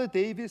about the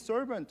David's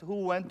servant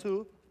who went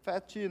to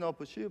fetch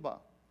Bathsheba?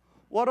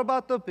 What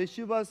about the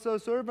Bathsheba's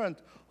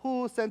servant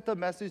who sent a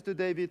message to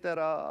David that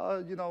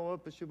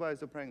Bathsheba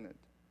is pregnant?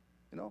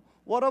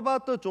 What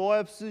about the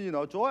Joab's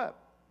Joab?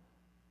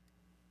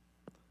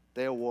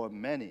 There were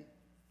many.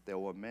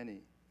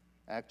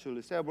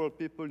 Actually, several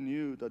people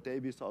knew the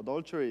David's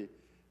adultery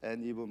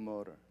and even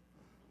murder.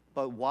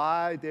 But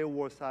why they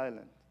were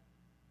silent?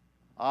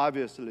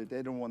 Obviously, they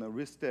didn't want to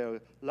risk their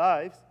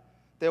lives.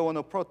 They want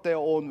to protect their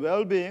own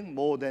well-being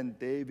more than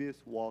David's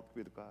walk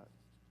with God.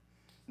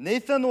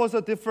 Nathan was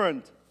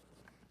different.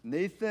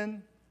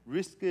 Nathan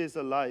risked his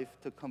life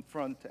to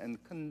confront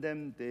and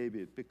condemn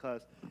David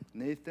because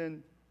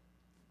Nathan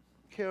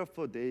care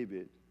for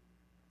David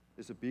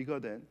is bigger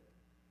than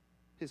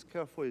his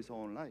care for his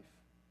own life.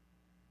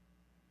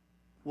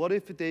 What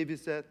if David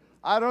said,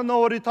 I don't know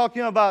what you're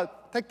talking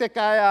about. Take that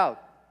guy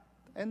out.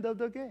 End of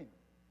the game.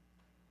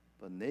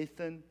 But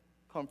Nathan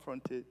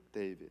confronted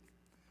David.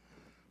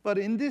 But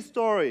in this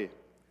story,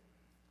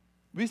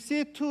 we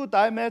see two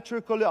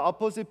diametrically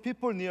opposite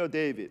people near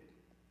David.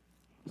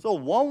 So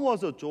one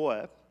was a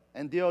Joab,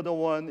 and the other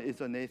one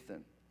is a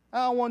Nathan.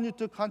 I want you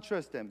to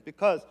contrast them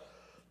because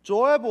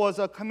Joab was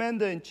a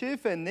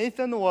commander-in-chief, and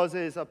Nathan was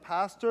a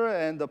pastor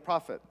and a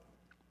prophet.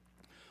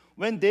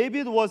 When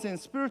David was in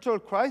spiritual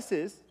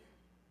crisis,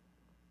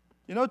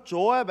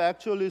 Joab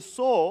actually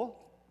saw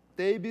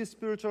David's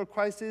spiritual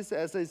crisis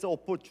as his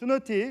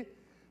opportunity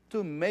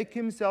to make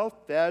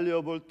himself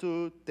valuable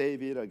to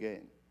David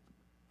again.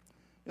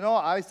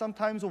 I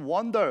sometimes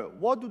wonder,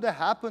 what would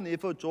happen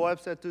if Joab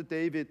said to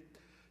David,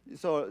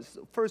 so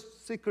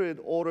first secret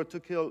order to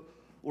kill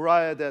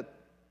Uriah, that,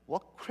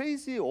 what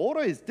crazy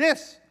order is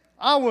this?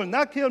 I will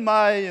not kill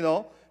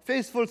my,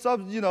 faithful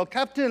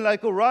captain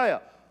like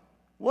Uriah.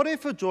 What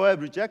if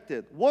Joab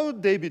rejected? What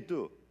would David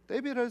do?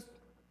 David has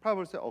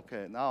probably said,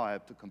 okay, now I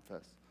have to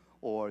confess,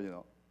 or,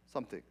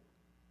 something.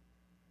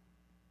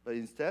 But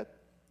instead,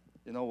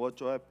 what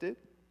Joab did?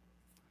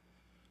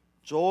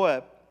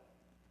 Joab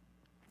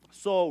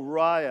saw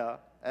Uriah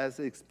as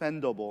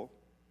expendable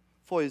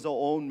for his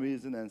own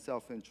reason and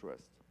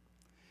self-interest.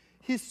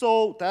 He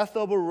saw death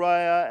of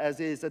Uriah as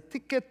a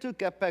ticket to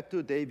get back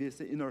to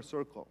David's inner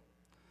circle.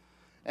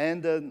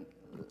 And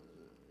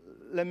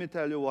let me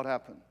tell you what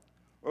happened.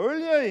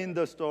 Earlier in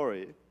the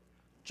story,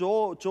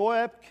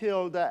 Joab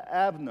killed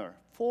Abner,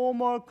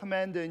 former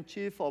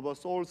commander-in-chief of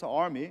Saul's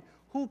army,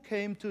 who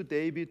came to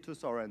David to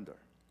surrender.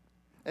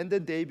 And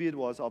then David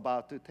was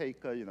about to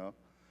take,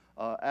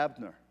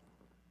 Abner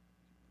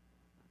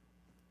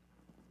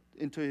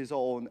into his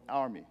own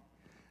army.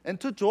 And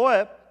to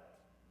Joab,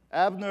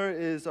 Abner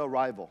is a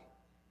rival.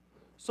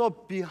 So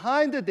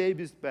behind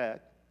David's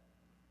back,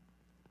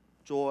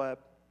 Joab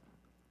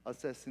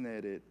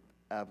assassinated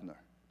Abner.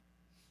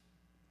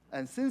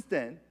 And since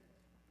then,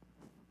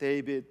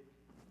 David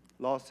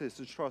lost his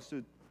trust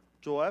to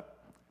Joab,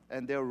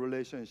 and their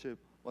relationship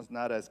was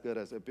not as good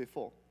as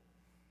before.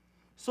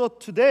 So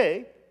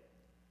today,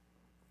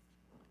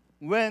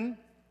 when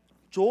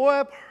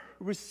Joab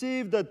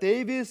received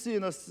David's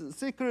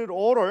secret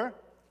order,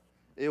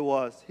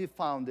 he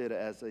found it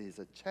as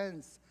a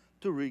chance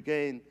to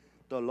regain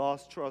the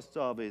lost trust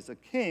of his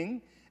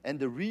king and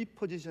to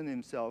reposition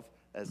himself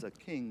as a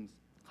king's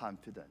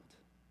confidant.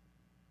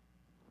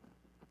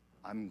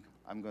 I'm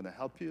going to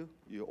help you.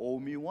 You owe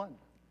me one.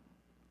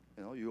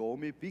 You owe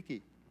me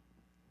biggie.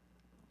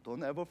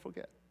 Don't ever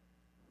forget.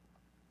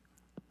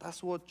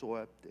 That's what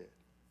Joab did.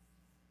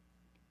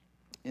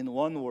 In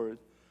one word,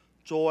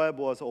 Joab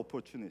was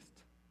opportunist,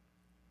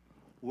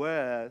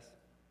 whereas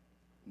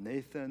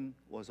Nathan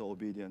was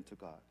obedient to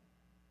God.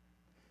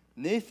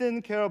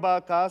 Nathan cared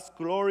about God's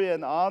glory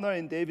and honor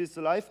in David's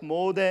life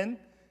more than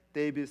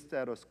David's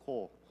status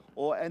quo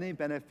or any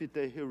benefit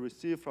that he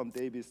received from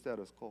David's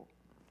status quo.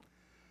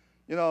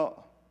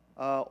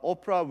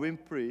 Oprah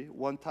Winfrey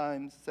one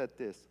time said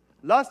this: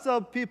 lots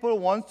of people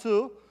want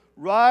to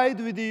ride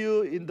with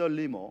you in the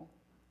limo,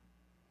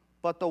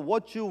 but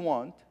what you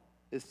want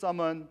is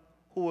someone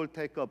who will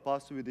take a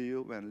bus with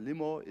you when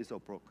limo is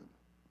broken.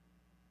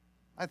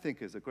 I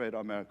think it's a great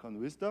American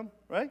wisdom,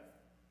 right?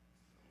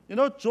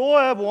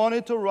 Joab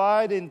wanted to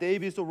ride in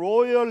David's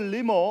royal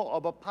limo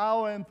of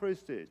power and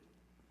prestige,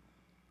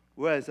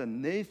 whereas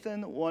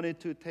Nathan wanted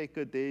to take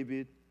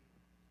David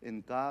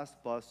in God's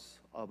bus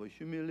of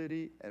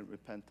humility and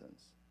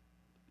repentance.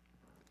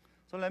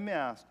 So let me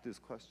ask this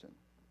question.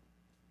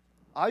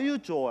 Are you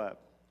Joab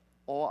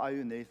or are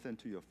you Nathan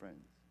to your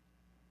friends?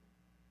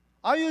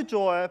 Are you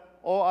Joab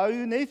or are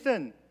you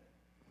Nathan?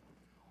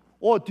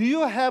 Or do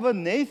you have a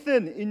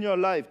Nathan in your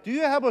life? Do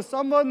you have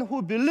someone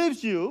who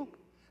believes you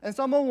and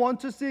someone who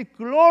wants to see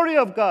glory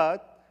of God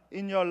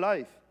in your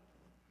life?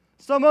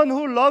 Someone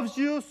who loves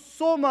you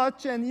so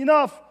much and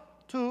enough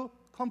to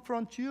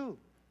confront you.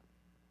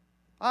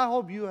 I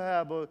hope you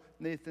have a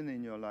Nathan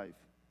in your life.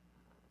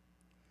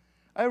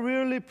 I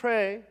really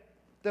pray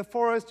that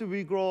for us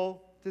we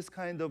grow this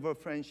kind of a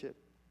friendship.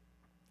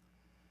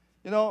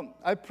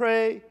 I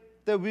pray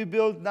that we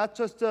build not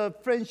just a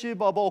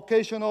friendship of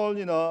occasional,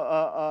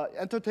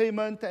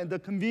 entertainment and the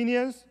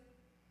convenience,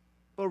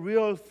 but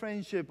real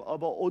friendship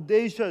of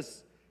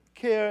audacious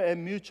care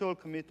and mutual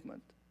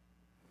commitment.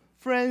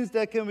 Friends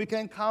that we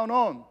can count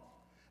on,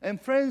 and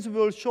friends who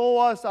will show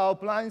us our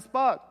blind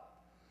spot.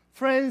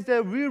 Friends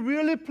that we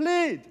really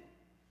plead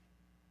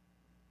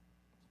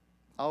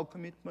our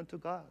commitment to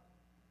God.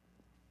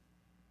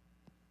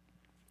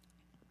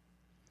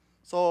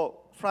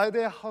 So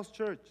Friday House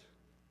Church,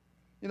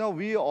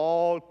 we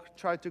all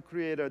try to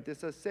create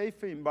a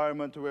safe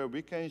environment where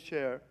we can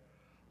share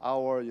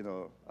our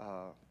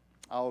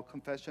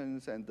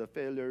confessions and the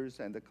failures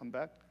and the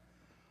comeback.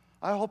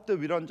 I hope that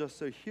we don't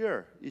just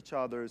hear each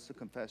other's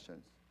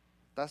confessions.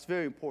 That's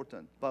very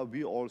important, but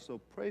we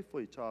also pray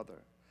for each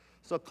other.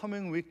 So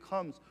coming week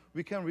comes,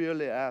 we can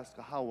really ask,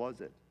 how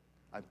was it?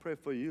 I pray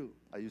for you.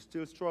 Are you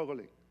still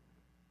struggling?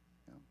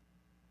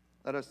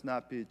 Let us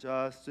not be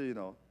just,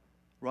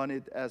 run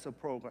it as a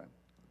program.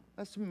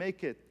 Let's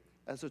make it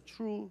as a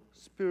true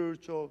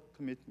spiritual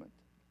commitment.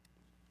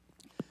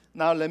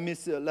 Now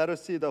let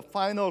us see the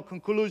final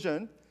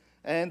conclusion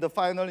and the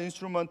final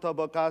instrument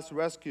of God's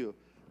rescue.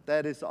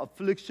 That is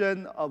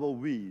affliction of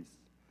weeds.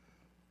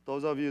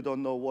 Those of you who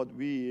don't know what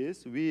wee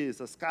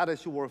is a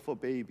Scottish word for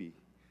baby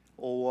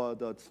or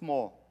the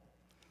small.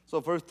 So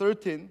verse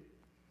 13,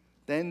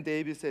 then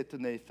David said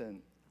to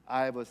Nathan,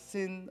 I have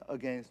sinned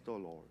against the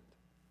Lord.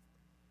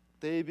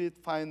 David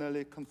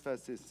finally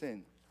confessed his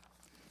sin.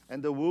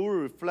 And we will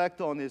reflect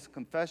on his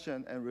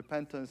confession and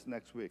repentance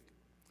next week.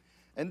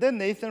 And then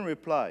Nathan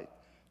replied,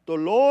 the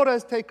Lord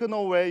has taken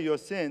away your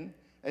sin,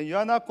 and you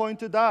are not going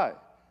to die.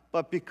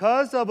 But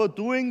because of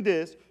doing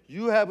this,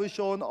 you have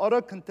shown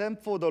utter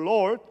contempt for the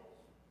Lord.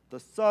 The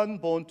son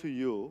born to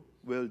you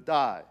will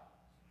die.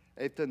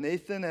 After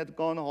Nathan had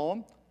gone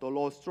home, the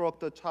Lord struck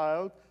the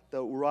child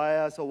that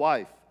Uriah's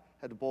wife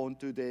had born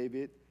to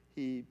David.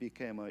 He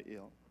became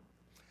ill.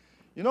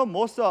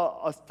 Most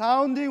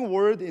astounding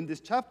word in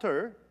this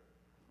chapter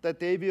that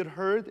David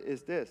heard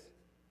is this,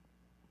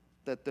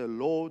 that the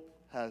Lord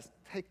has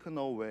taken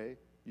away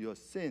your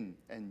sin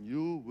and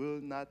you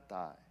will not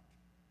die.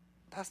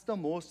 That's the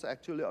most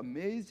actually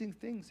amazing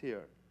things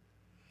here.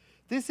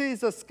 This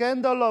is a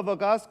scandal of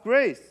God's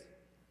grace.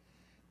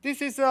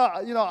 This is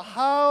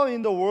how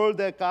in the world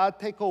that God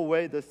take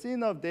away the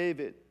sin of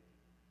David.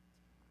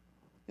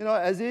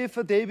 As if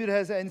David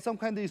has some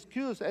kind of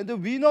excuse. And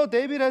we know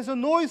David has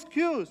no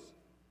excuse.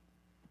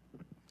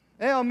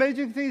 And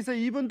amazing thing is that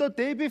even though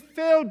David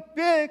failed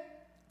big,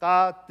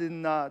 God did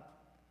not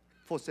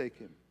forsake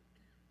him.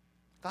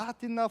 God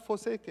did not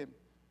forsake him.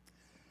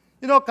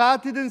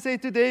 God didn't say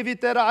to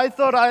David that I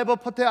thought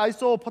I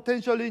saw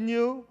potential in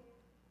you.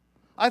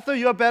 I thought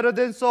you're better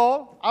than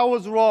Saul. I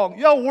was wrong.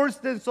 You're worse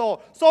than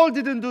Saul. Saul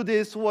didn't do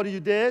this, what you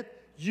did.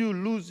 You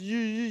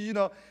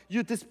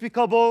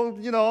despicable,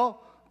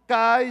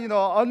 guy,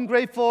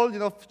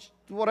 ungrateful,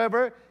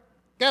 whatever.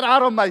 Get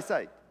out of my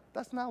sight.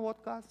 That's not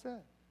what God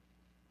said.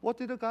 What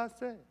did God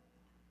say?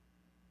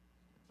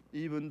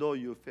 Even though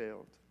you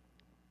failed,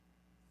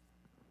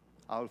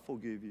 I'll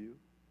forgive you.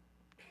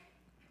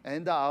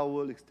 And I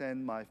will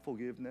extend my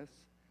forgiveness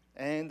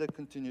and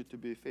continue to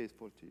be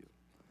faithful to you.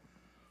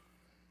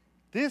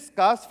 This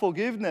God's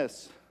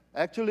forgiveness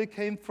actually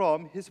came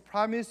from his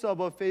promise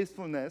of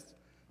faithfulness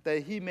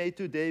that he made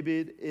to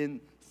David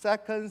in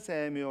 2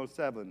 Samuel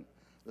 7.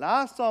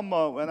 Last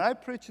summer, when I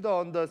preached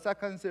on the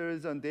second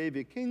series on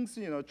David, King's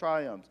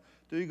triumphs,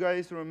 do you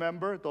guys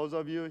remember, those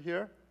of you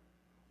here?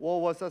 What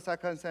was the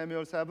 2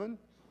 Samuel 7?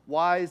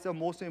 Why is the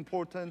most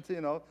important,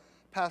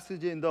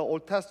 passage in the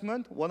Old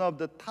Testament? One of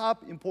the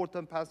top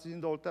important passages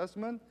in the Old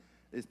Testament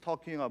is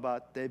talking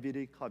about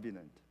Davidic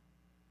covenant.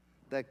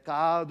 That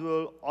God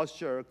will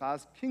usher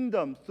God's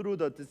kingdom through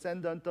the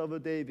descendant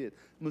of David.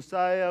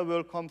 Messiah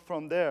will come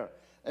from there.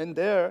 And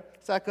there,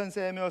 2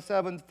 Samuel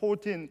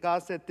 7:14,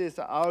 God said this,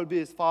 I'll be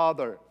his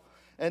father,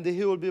 and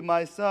he will be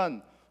my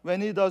son. When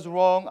he does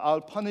wrong,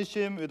 I'll punish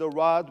him with a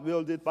rod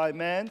wielded by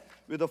man,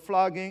 with a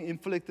flogging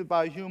inflicted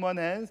by human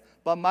hands.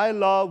 But my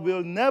love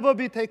will never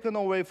be taken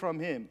away from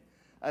him,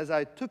 as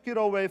I took it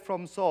away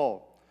from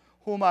Saul,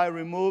 whom I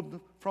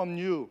removed from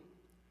you.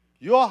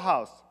 Your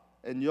house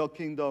and your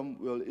kingdom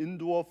will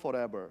endure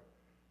forever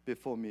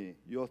before me.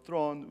 Your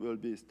throne will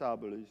be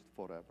established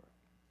forever.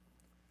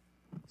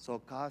 So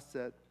God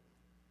said,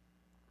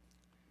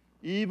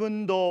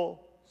 even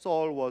though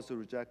Saul was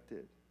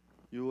rejected,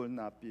 you will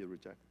not be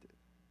rejected.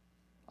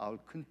 I'll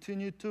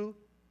continue to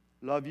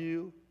love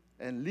you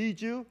and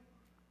lead you,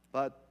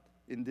 but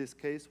in this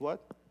case,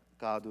 what?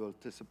 God will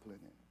discipline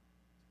him.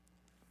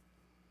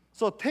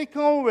 So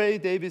taking away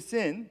David's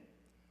sin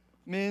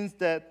means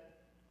that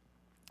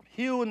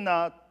he would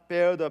not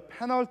bear the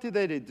penalty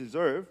that he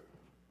deserved,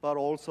 but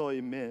also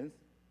it means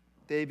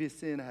David's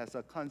sin has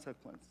a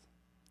consequence.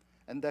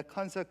 And that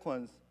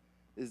consequence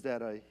is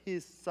that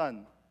his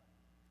son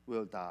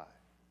will die.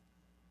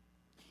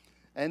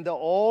 And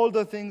all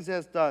the things he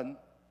has done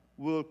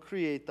will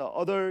create the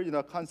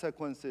other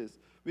consequences,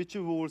 which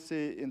we will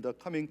see in the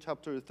coming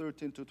chapter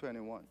 13 to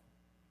 21.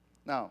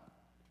 Now,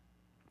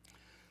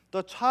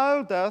 the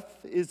child death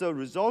is a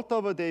result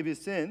of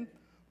David's sin,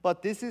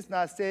 but this is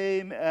not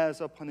same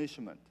as a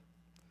punishment.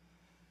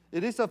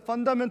 It is a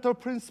fundamental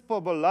principle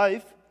of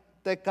life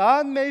that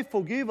God may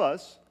forgive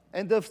us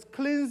and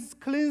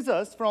cleanse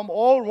us from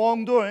all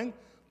wrongdoing,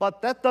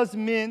 but that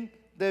doesn't mean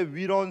that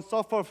we don't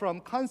suffer from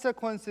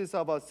consequences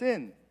of our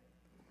sin.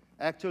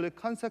 Actually,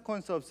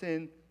 consequences of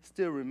sin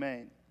still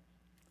remain.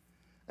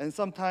 And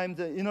sometimes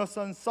the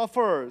innocent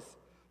suffers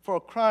for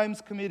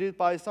crimes committed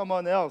by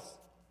someone else.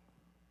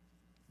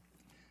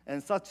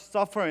 And such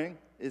suffering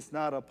is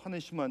not a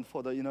punishment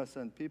for the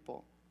innocent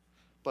people,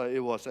 but it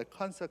was a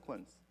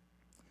consequence.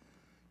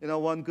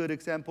 One good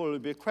example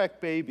would be a crack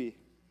baby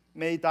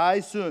may die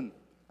soon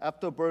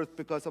after birth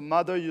because a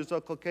mother used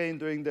cocaine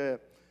during the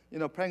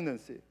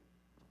pregnancy.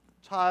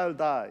 Child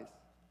dies.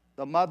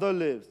 The mother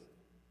lives.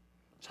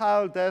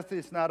 Child death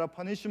is not a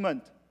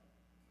punishment,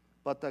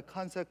 but the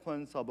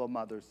consequence of a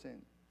mother's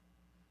sin.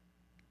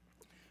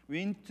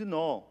 We need to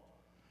know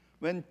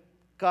when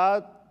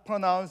God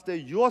pronounced that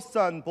your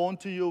son born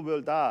to you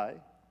will die,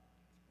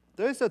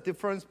 there is a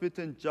difference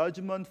between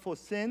judgment for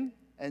sin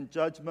and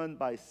judgment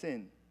by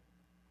sin.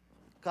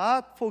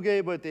 God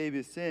forgave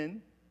David's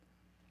sin,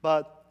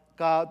 but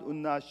God would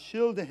not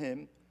shield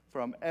him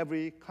from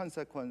every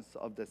consequence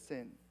of the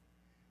sin.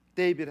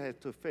 David had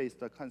to face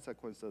the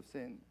consequence of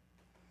sin.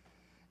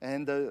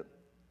 And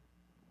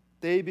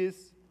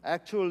David's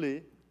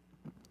actually,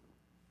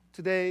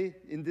 today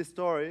in this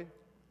story,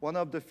 one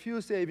of the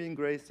few saving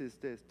graces is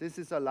this. This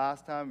is the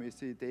last time we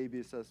see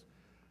David's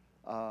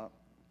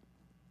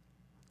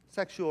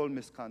sexual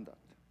misconduct.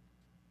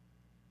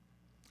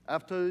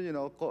 After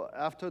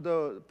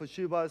the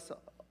Bathsheba's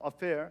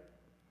affair,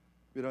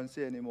 we don't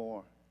see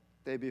anymore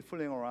David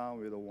fooling around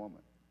with a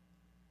woman.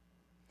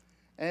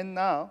 And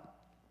now,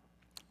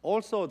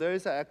 also there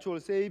is an actual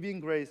saving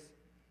grace,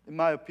 in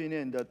my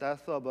opinion, in the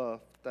death of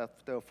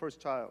their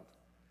first child.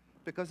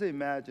 Because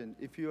imagine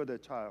if you are the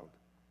child,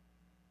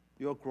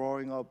 you're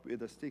growing up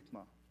with a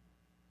stigma.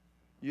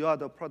 You are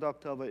the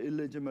product of an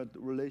illegitimate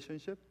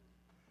relationship.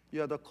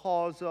 You are the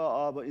cause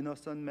of an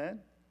innocent man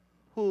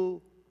who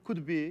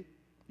could be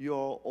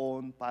your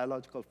own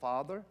biological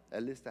father,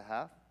 at least a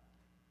half.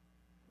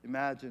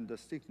 Imagine the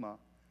stigma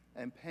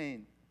and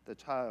pain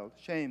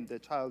shame the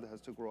child has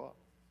to grow up.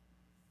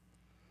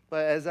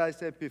 But as I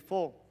said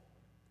before,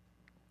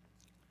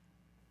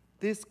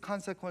 this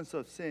consequence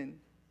of sin,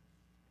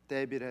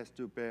 David has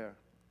to bear.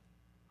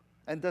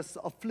 And the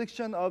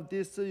affliction of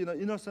these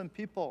innocent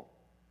people,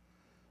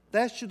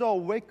 that should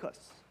awake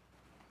us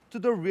to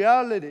the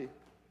reality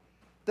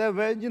that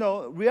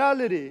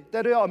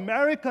that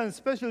Americans,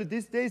 especially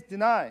these days,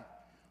 deny.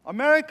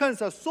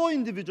 Americans are so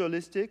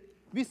individualistic.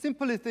 We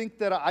simply think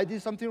that I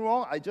did something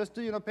wrong, I just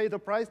pay the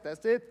price,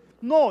 that's it.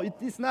 No, it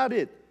is not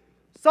it.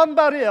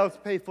 Somebody else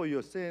pay for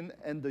your sin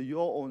and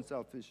your own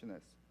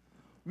selfishness.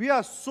 We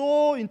are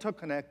so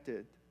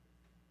interconnected.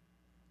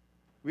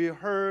 We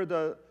heard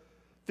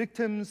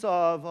victims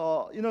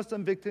of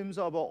innocent victims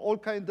of all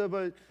kinds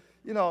of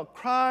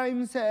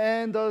crimes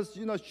and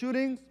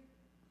shootings.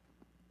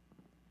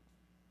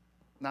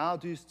 Now,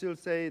 do you still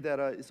say that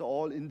it's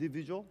all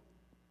individual?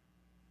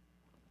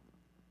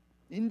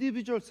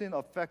 Individual sin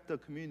affects the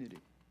community.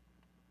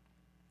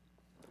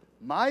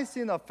 My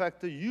sin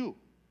affects you.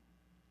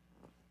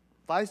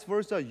 Vice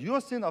versa,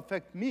 your sin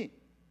affects me.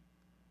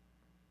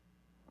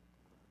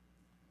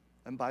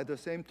 And by the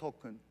same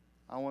token,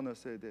 I want to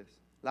say this.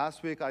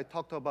 Last week, I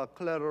talked about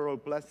collateral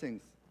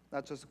blessings,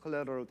 not just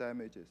collateral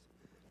damages.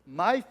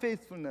 My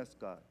faithfulness,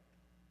 God,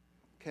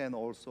 can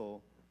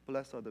also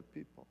bless other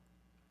people.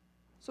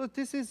 So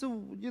this is,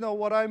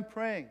 what I'm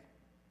praying.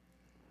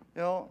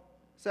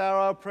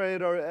 Sarah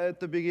prayed at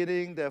the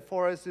beginning that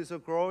forest is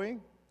growing.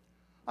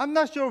 I'm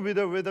not sure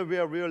whether we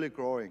are really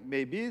growing.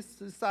 Maybe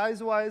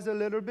size-wise a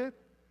little bit,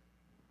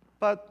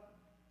 but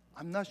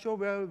I'm not sure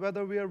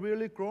whether we are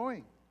really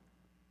growing.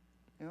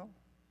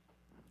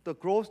 The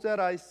growth that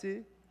I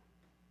see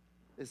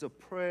is a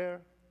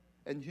prayer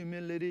and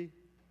humility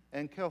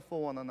and care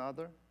for one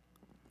another.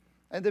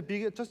 And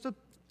just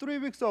 3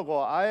 weeks ago,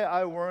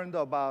 I learned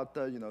about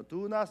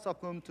do not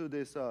succumb to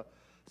this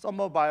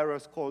summer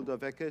virus called the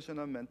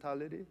vacationer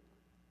mentality.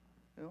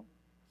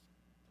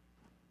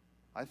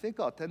 I think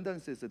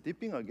attendance is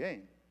dipping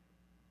again.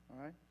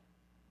 All right.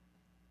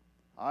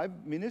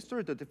 I've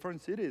ministered to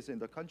different cities in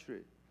the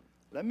country.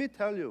 Let me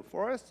tell you,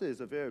 Forest is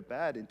very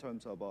bad in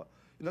terms of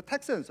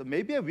Texans,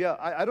 maybe we are,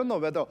 I don't know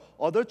whether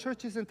other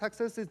churches in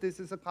Texas, this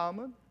is a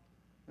common.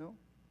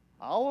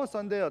 Our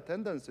Sunday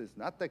attendance is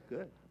not that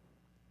good.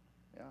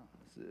 Yeah,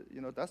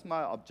 so, that's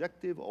my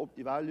objective of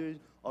evaluation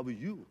of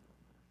you.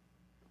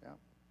 Yeah.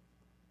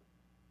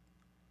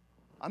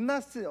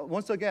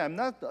 Once again, I'm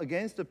not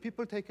against the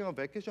people taking a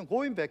vacation.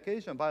 Go on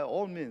vacation by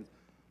all means,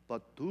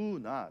 but do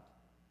not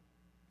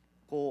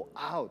go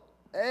out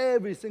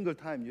every single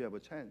time you have a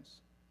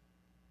chance.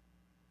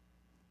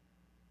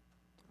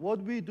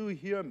 What we do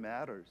here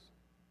matters.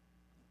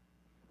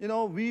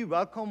 We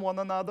welcome one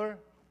another,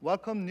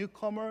 welcome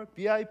newcomer,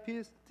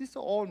 VIPs. This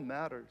all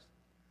matters.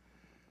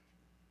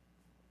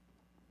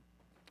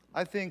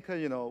 I think,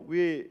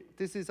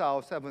 this is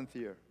our 7th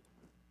year.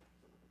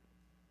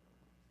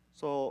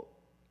 So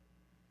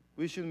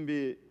we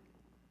shouldn't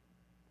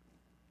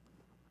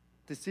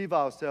deceive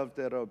ourselves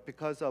that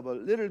because of a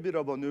little bit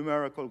of a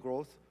numerical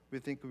growth, we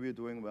think we're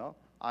doing well.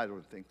 I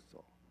don't think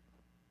so.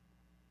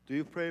 Do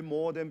you pray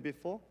more than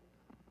before?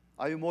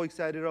 Are you more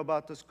excited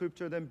about the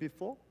scripture than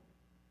before?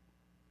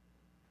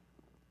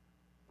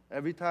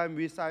 Every time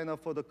we sign up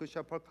for the Good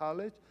Shepherd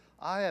College,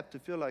 I have to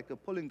feel like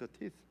pulling the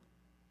teeth.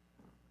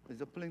 Is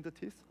it pulling the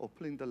teeth or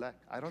pulling the leg?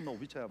 I don't know,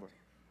 whichever.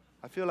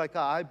 I feel like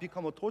I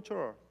become a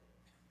torturer.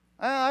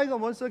 And I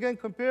once again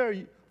compare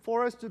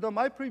Forest to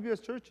my previous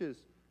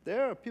churches.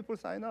 There, people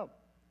sign up.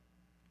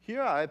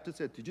 Here, I have to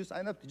say, did you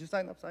sign up? Did you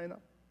sign up? Sign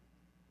up.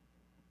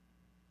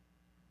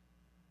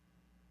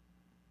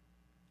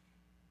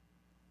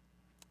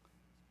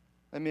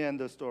 Let me end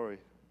the story.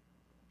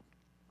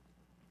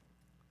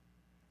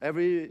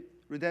 Every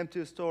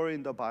redemptive story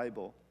in the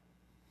Bible,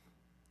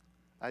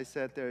 I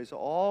said there is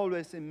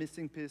always a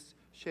missing piece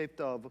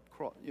shaped of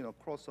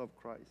cross of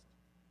Christ.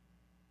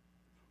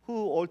 Who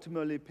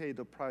ultimately paid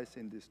the price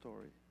in this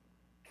story?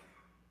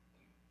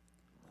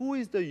 Who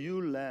is the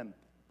ewe lamb,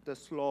 the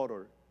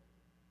slaughter?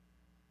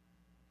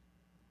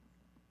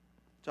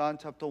 John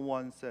chapter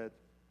 1 said,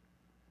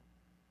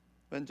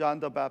 when John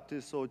the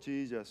Baptist saw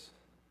Jesus,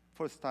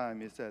 first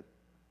time he said,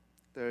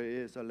 there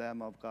is a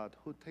Lamb of God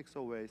who takes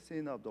away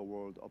sin of the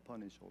world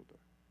upon his shoulder.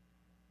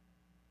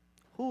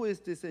 Who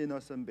is this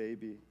innocent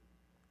baby?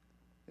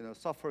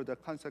 Suffer the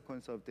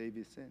consequence of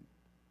David's sin.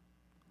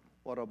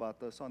 What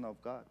about the Son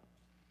of God?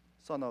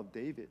 Son of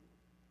David.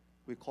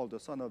 We call the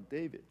Son of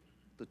David,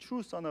 the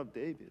true Son of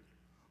David,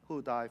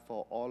 who died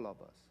for all of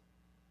us.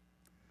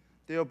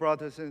 Dear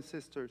brothers and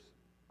sisters,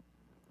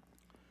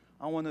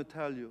 I want to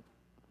tell you,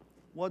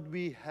 what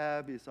we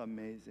have is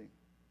amazing.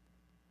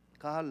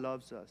 God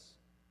loves us.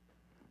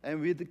 And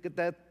with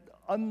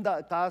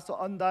that God's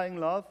undying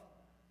love,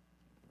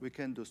 we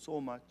can do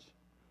so much.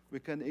 We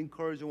can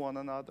encourage one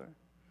another.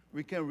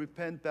 We can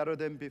repent better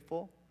than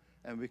before.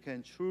 And we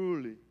can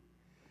truly,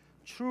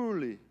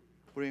 truly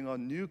bring a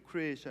new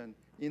creation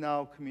in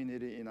our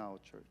community, in our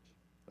church.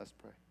 Let's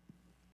pray.